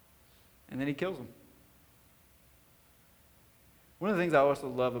 And then he kills him. One of the things I also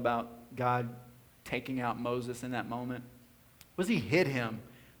love about God taking out Moses in that moment was he hid him.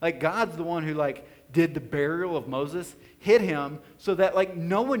 Like, God's the one who, did the burial of Moses, hid him so that,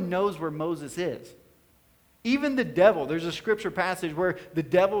 no one knows where Moses is. Even the devil, there's a scripture passage where the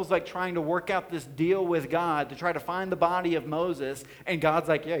devil's, trying to work out this deal with God to try to find the body of Moses, and God's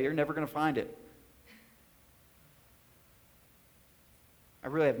like, yeah, you're never going to find it. I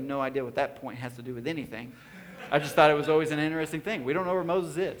really have no idea what that point has to do with anything. I just thought it was always an interesting thing. We don't know where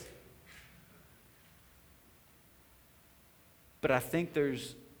Moses is. But I think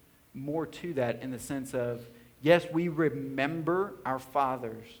there's more to that in the sense of, yes, we remember our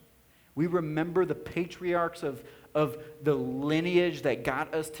fathers. We remember the patriarchs of the lineage that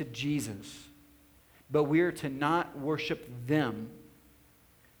got us to Jesus. But we are to not worship them.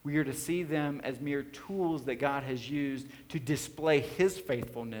 We are to see them as mere tools that God has used to display His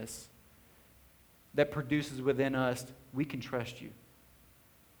faithfulness that produces within us, we can trust you.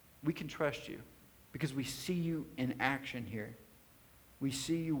 We can trust you because we see you in action here. We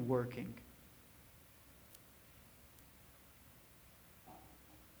see you working.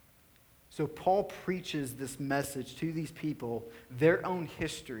 So Paul preaches this message to these people, their own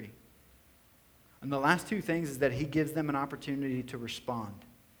history. And the last two things is that he gives them an opportunity to respond.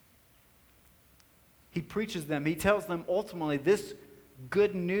 He preaches them, he tells them ultimately this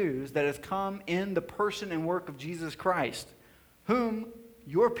good news that has come in the person and work of Jesus Christ, whom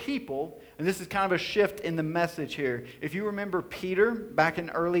your people, and this is kind of a shift in the message here. If you remember Peter back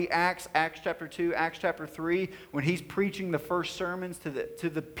in early Acts, Acts chapter 2, Acts chapter 3, when he's preaching the first sermons to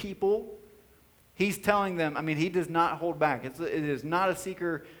the people, he's telling them, he does not hold back. It is not a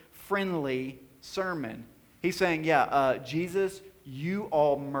seeker-friendly sermon. He's saying, Jesus, you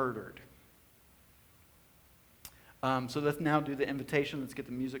all murdered. So let's now do the invitation. Let's get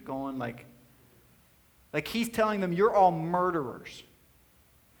the music going. Like he's telling them, you're all murderers.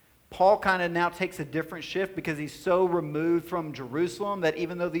 Paul kind of now takes a different shift because he's so removed from Jerusalem that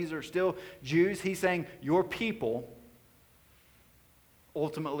even though these are still Jews, he's saying, your people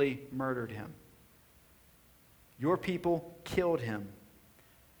ultimately murdered him. Your people killed him.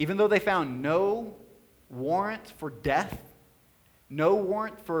 Even though they found no warrant for death, no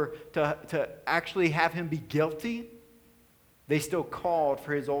warrant to actually have him be guilty, they still called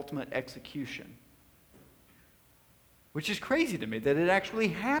for his ultimate execution. Which is crazy to me that it actually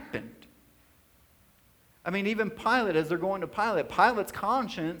happened. Even Pilate, as they're going to Pilate, Pilate's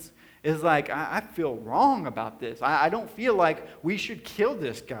conscience is like, I feel wrong about this. I don't feel like we should kill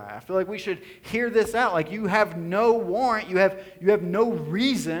this guy. I feel like we should hear this out. Like, you have no warrant. You have no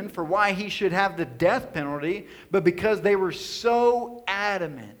reason for why he should have the death penalty. But because they were so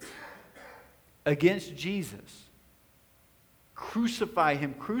adamant against Jesus, crucify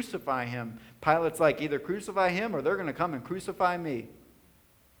him, crucify him. Pilate's like, either crucify him or they're going to come and crucify me.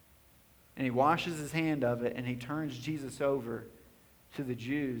 And he washes his hand of it and he turns Jesus over to the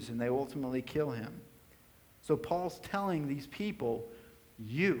Jews, and they ultimately kill him. So Paul's telling these people,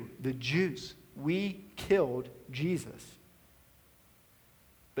 you, the Jews, we killed Jesus.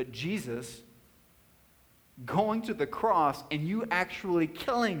 But Jesus going to the cross and you actually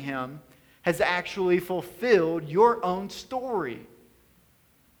killing him has actually fulfilled your own story,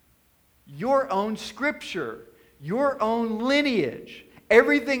 your own scripture, your own lineage.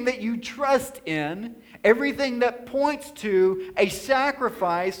 Everything that you trust in, everything that points to a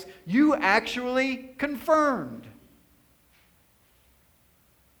sacrifice, you actually confirmed.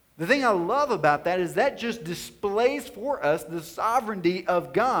 The thing I love about that is that just displays for us the sovereignty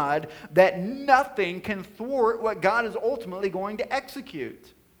of God, that nothing can thwart what God is ultimately going to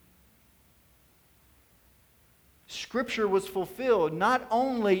execute. Scripture was fulfilled not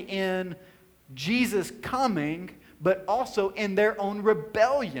only in Jesus coming, but also in their own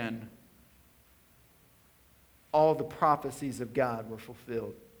rebellion. All the prophecies of God were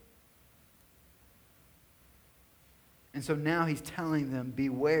fulfilled. And so now he's telling them,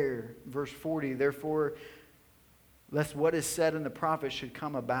 beware. Verse 40, therefore, lest what is said in the prophets should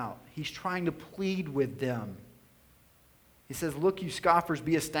come about. He's trying to plead with them. He says, look, you scoffers,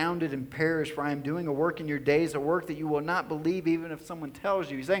 be astounded and perish, for I am doing a work in your days, a work that you will not believe even if someone tells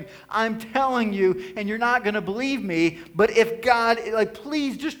you. He's saying, I'm telling you, and you're not going to believe me, but if God,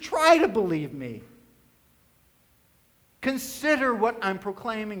 please just try to believe me. Consider what I'm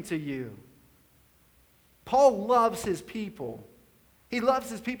proclaiming to you. Paul loves his people. He loves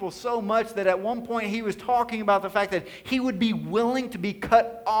his people so much that at one point he was talking about the fact that he would be willing to be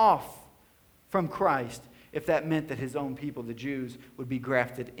cut off from Christ if that meant that his own people, the Jews, would be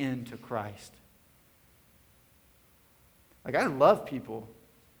grafted into Christ. I love people.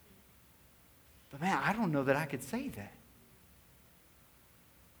 But man, I don't know that I could say that.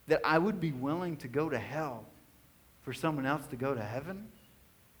 That I would be willing to go to hell for someone else to go to heaven?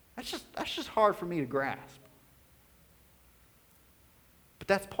 That's just hard for me to grasp. But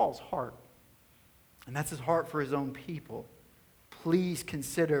that's Paul's heart. And that's his heart for his own people. Please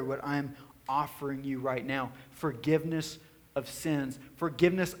consider what I'm offering you right now. Forgiveness of sins.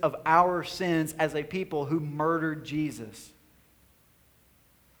 Forgiveness of our sins as a people who murdered Jesus.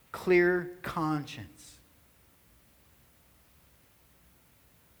 Clear conscience.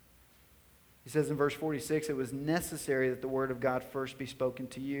 He says in verse 46, it was necessary that the word of God first be spoken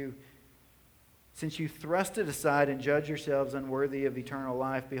to you. Since you thrust it aside and judge yourselves unworthy of eternal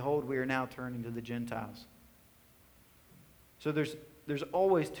life, behold, we are now turning to the Gentiles. So there's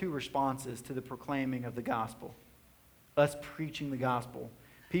always two responses to the proclaiming of the gospel. Us preaching the gospel.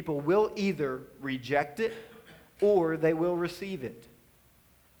 People will either reject it or they will receive it.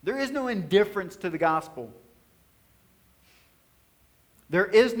 There is no indifference to the gospel. There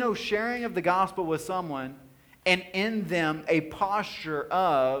is no sharing of the gospel with someone and in them a posture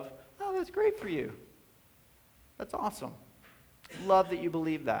of, oh, that's great for you. That's awesome. Love that you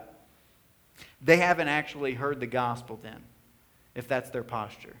believe that. They haven't actually heard the gospel then, if that's their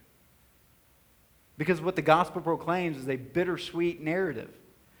posture. Because what the gospel proclaims is a bittersweet narrative.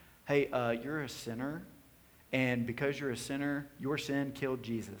 Hey, you're a sinner, and because you're a sinner, your sin killed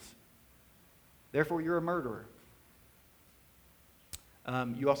Jesus. Therefore, you're a murderer.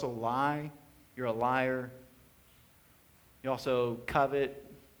 You also lie. You're a liar. You also covet.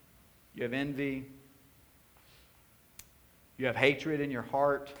 You have envy. You have hatred in your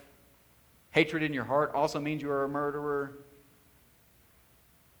heart. Hatred in your heart also means you are a murderer.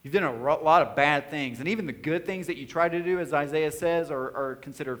 You've done a lot of bad things. And even the good things that you try to do, as Isaiah says, are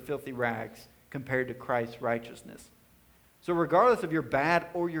considered filthy rags compared to Christ's righteousness. So regardless of your bad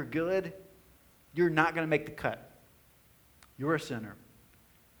or your good, you're not going to make the cut. You're a sinner.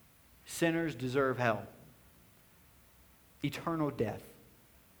 Sinners deserve hell. Eternal death.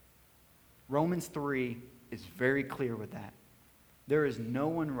 Romans 3 is very clear with that. There is no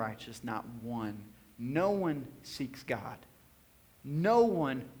one righteous, not one. No one seeks God. No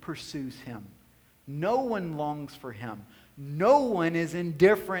one pursues Him. No one longs for Him. No one is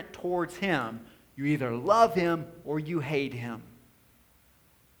indifferent towards Him. You either love Him or you hate Him.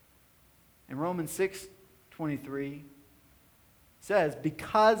 And Romans 6:23 says,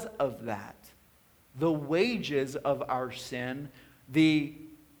 because of that, the wages of our sin, the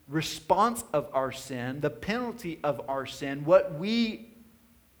response of our sin, the penalty of our sin, what we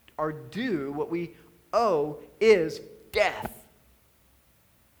are due, what we owe is death.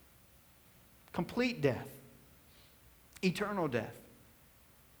 Complete death. Eternal death.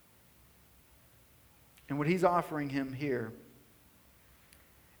 And what he's offering him here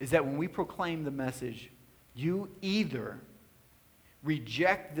is that when we proclaim the message, you either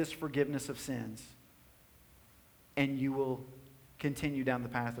reject this forgiveness of sins and you will continue down the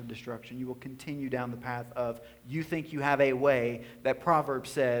path of destruction. You will continue down the path of, you think you have a way that Proverbs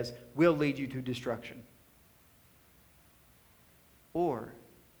says will lead you to destruction. Or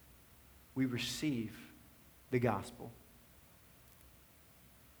we receive the gospel.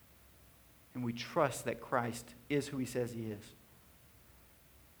 And we trust that Christ is who He says He is.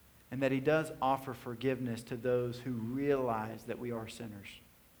 And that He does offer forgiveness to those who realize that we are sinners.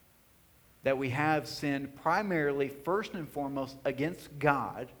 That we have sinned primarily, first and foremost, against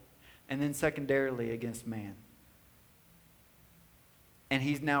God, and then secondarily against man. And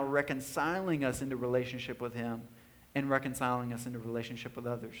he's now reconciling us into relationship with him and reconciling us into relationship with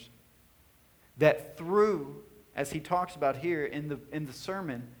others. That through, as he talks about here in the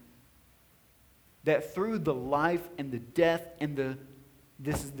sermon, that through the life and the death and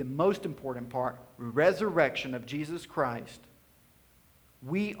this is the most important part, resurrection of Jesus Christ,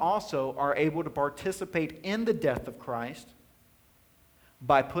 we also are able to participate in the death of Christ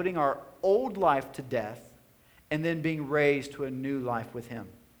by putting our old life to death and then being raised to a new life with him.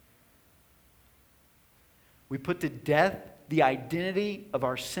 We put to death the identity of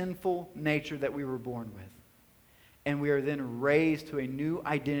our sinful nature that we were born with. And we are then raised to a new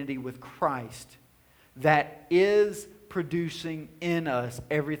identity with Christ that is producing in us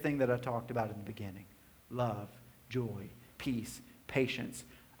everything that I talked about in the beginning. Love, joy, peace, patience.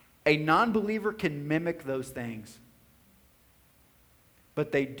 A non-believer can mimic those things,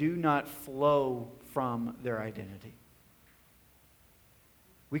 but they do not flow from their identity.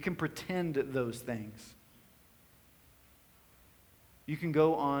 We can pretend those things. You can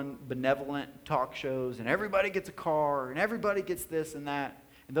go on benevolent talk shows and everybody gets a car and everybody gets this and that.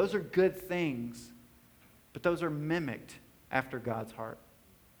 And those are good things, but those are mimicked after God's heart.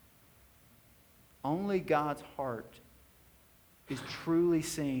 Only God's heart is truly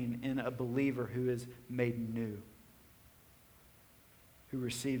seen in a believer who is made new, who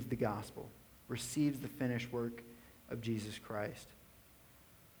receives the gospel, receives the finished work of Jesus Christ.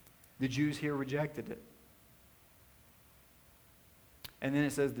 The Jews here rejected it. And then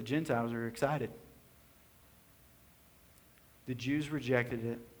it says the Gentiles are excited. The Jews rejected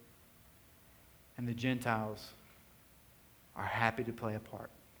it, and the Gentiles are happy to play a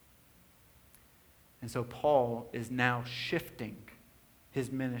part. And so Paul is now shifting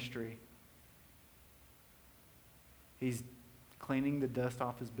his ministry. He's cleaning the dust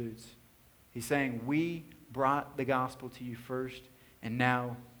off his boots. He's saying, we brought the gospel to you first, and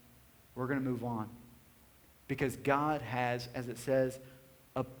now we're going to move on. Because God has, as it says,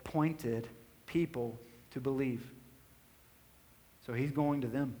 appointed people to believe. So he's going to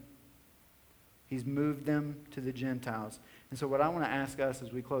them. He's moved them to the Gentiles. And so what I want to ask us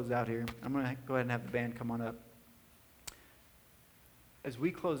as we close out here, I'm going to go ahead and have the band come on up. As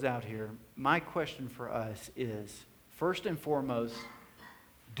we close out here, my question for us is, first and foremost,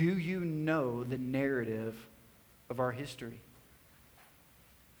 do you know the narrative of our history?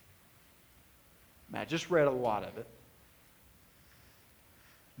 I just read a lot of it.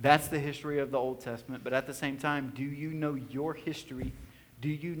 That's the history of the Old Testament. But at the same time, do you know your history? Do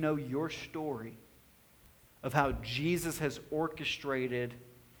you know your story of how Jesus has orchestrated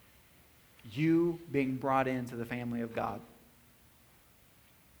you being brought into the family of God?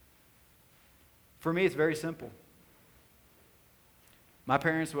 For me, it's very simple. My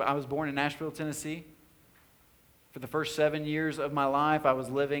parents, I was born in Nashville, Tennessee. For the first 7 years of my life, I was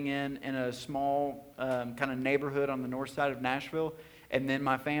living in a small kind of neighborhood on the north side of Nashville. And then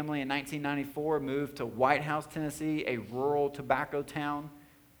my family in 1994 moved to White House, Tennessee, a rural tobacco town.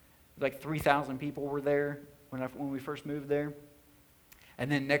 Like 3,000 people were there when we first moved there.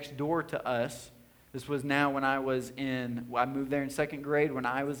 And then next door to us, this was now when I moved there in second grade. When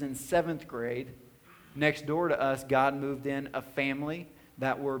I was in seventh grade, next door to us, God moved in a family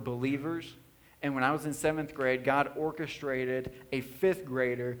that were believers. And when I was in seventh grade, God orchestrated a fifth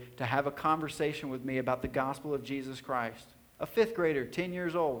grader to have a conversation with me about the gospel of Jesus Christ. A fifth grader, 10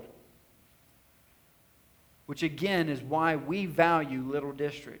 years old. Which again is why we value Little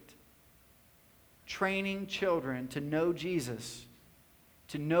District. Training children to know Jesus,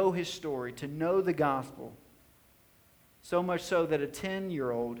 to know his story, to know the gospel. So much so that a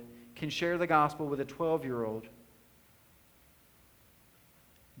 10-year-old can share the gospel with a 12-year-old.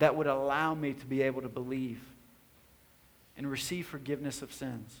 That would allow me to be able to believe and receive forgiveness of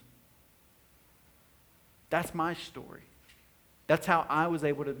sins. That's my story. That's how I was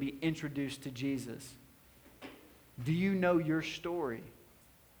able to be introduced to Jesus. Do you know your story?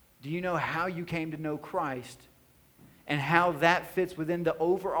 Do you know how you came to know Christ and how that fits within the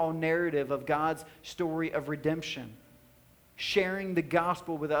overall narrative of God's story of redemption? Sharing the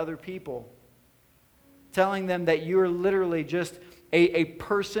gospel with other people. Telling them that you're literally just a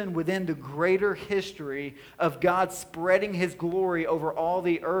person within the greater history of God spreading his glory over all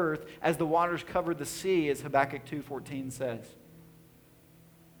the earth as the waters cover the sea, as Habakkuk 2:14 says.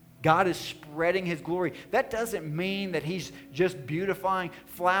 God is spreading his glory. That doesn't mean that he's just beautifying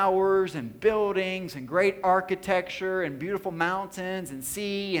flowers and buildings and great architecture and beautiful mountains and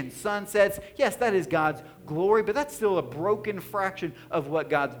sea and sunsets. Yes, that is God's glory, but that's still a broken fraction of what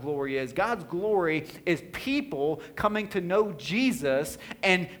God's glory is. God's glory is people coming to know Jesus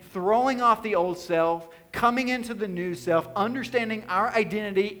and throwing off the old self, coming into the new self, understanding our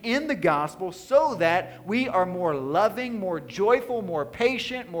identity in the gospel so that we are more loving, more joyful, more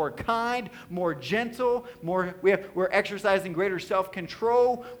patient, more kind, more gentle, we're exercising greater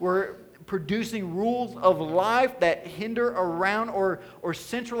self-control, we're producing rules of life that hinder around or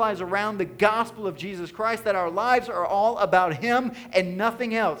centralize around the gospel of Jesus Christ, that our lives are all about Him and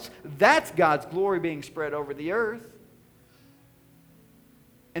nothing else. That's God's glory being spread over the earth.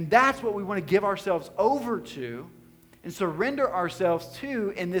 And that's what we want to give ourselves over to and surrender ourselves to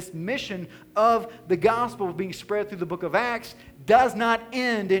in this mission of the gospel being spread through the book of Acts does not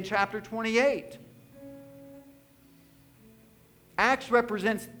end in chapter 28. Acts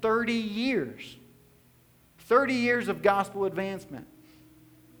represents 30 years. 30 years of gospel advancement.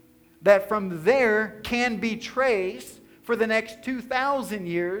 That from there can be traced for the next 2,000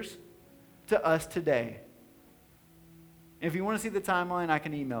 years to us today. If you want to see the timeline, I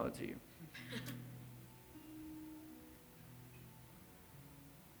can email it to you.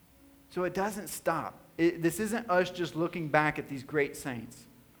 So it doesn't stop. This isn't us just looking back at these great saints.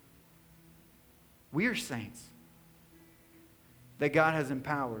 We are saints that God has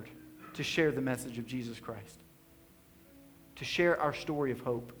empowered to share the message of Jesus Christ, to share our story of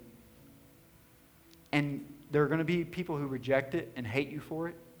hope. And there are going to be people who reject it and hate you for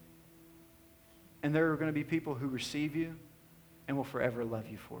it. And there are going to be people who receive you and will forever love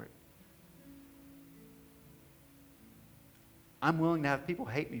you for it. I'm willing to have people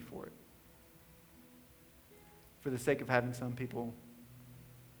hate me for it, for the sake of having some people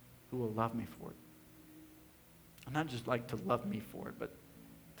who will love me for it. And not just like to love me for it, but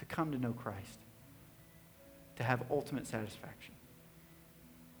to come to know Christ, to have ultimate satisfaction.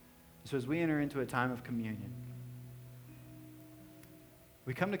 So as we enter into a time of communion,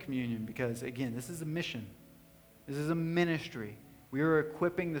 we come to communion because, again, this is a mission. This is a ministry. We are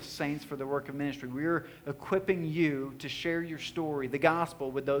equipping the saints for the work of ministry. We are equipping you to share your story, the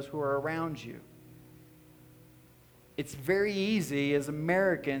gospel, with those who are around you. It's very easy as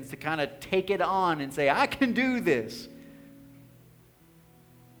Americans to kind of take it on and say, I can do this.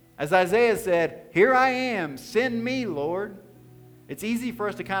 As Isaiah said, here I am, send me, Lord. It's easy for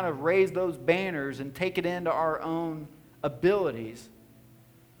us to kind of raise those banners and take it into our own abilities.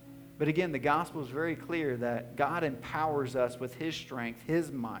 But again, the gospel is very clear that God empowers us with His strength,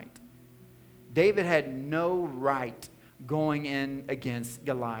 His might. David had no right going in against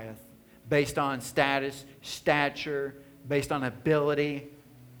Goliath based on status, stature, based on ability.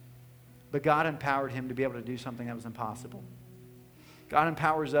 But God empowered him to be able to do something that was impossible. God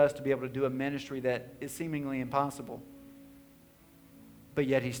empowers us to be able to do a ministry that is seemingly impossible. But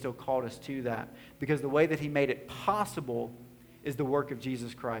yet He still called us to that. Because the way that He made it possible is the work of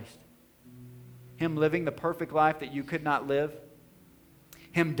Jesus Christ. Him living the perfect life that you could not live.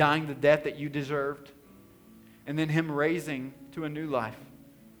 Him dying the death that you deserved. And then Him raising to a new life.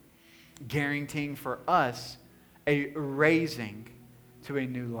 Guaranteeing for us a raising to a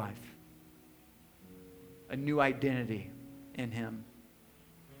new life. A new identity in Him.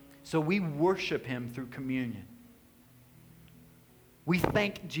 So we worship Him through communion. We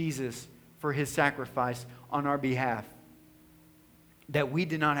thank Jesus for His sacrifice on our behalf. That we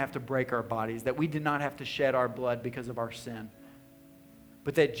did not have to break our bodies. That we did not have to shed our blood because of our sin.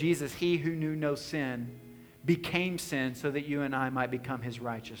 But that Jesus, He who knew no sin, became sin so that you and I might become His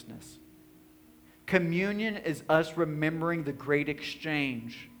righteousness. Communion is us remembering the great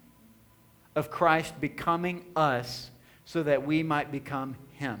exchange of Christ becoming us so that we might become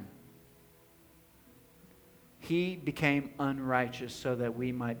Him. He became unrighteous so that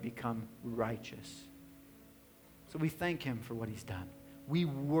we might become righteous. So we thank Him for what He's done. We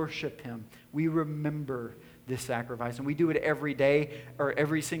worship Him. We remember this sacrifice. And we do it every day or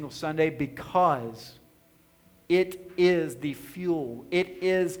every single Sunday because it is the fuel. It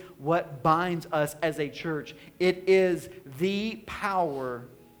is what binds us as a church. It is the power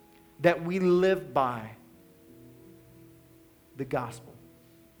that we live by. The gospel.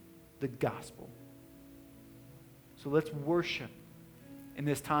 The gospel. So let's worship in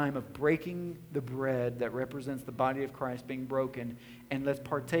this time of breaking the bread that represents the body of Christ being broken, and let's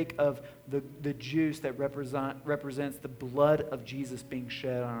partake of the juice that represents the blood of Jesus being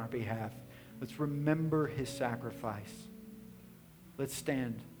shed on our behalf. Let's remember His sacrifice. Let's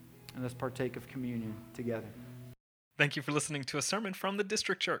stand and let's partake of communion together. Thank you for listening to a sermon from the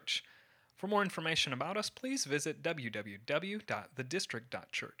District Church. For more information about us, please visit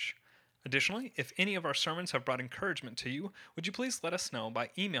www.thedistrict.church. Additionally, if any of our sermons have brought encouragement to you, would you please let us know by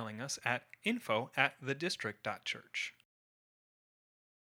emailing us at info@thedistrict.church.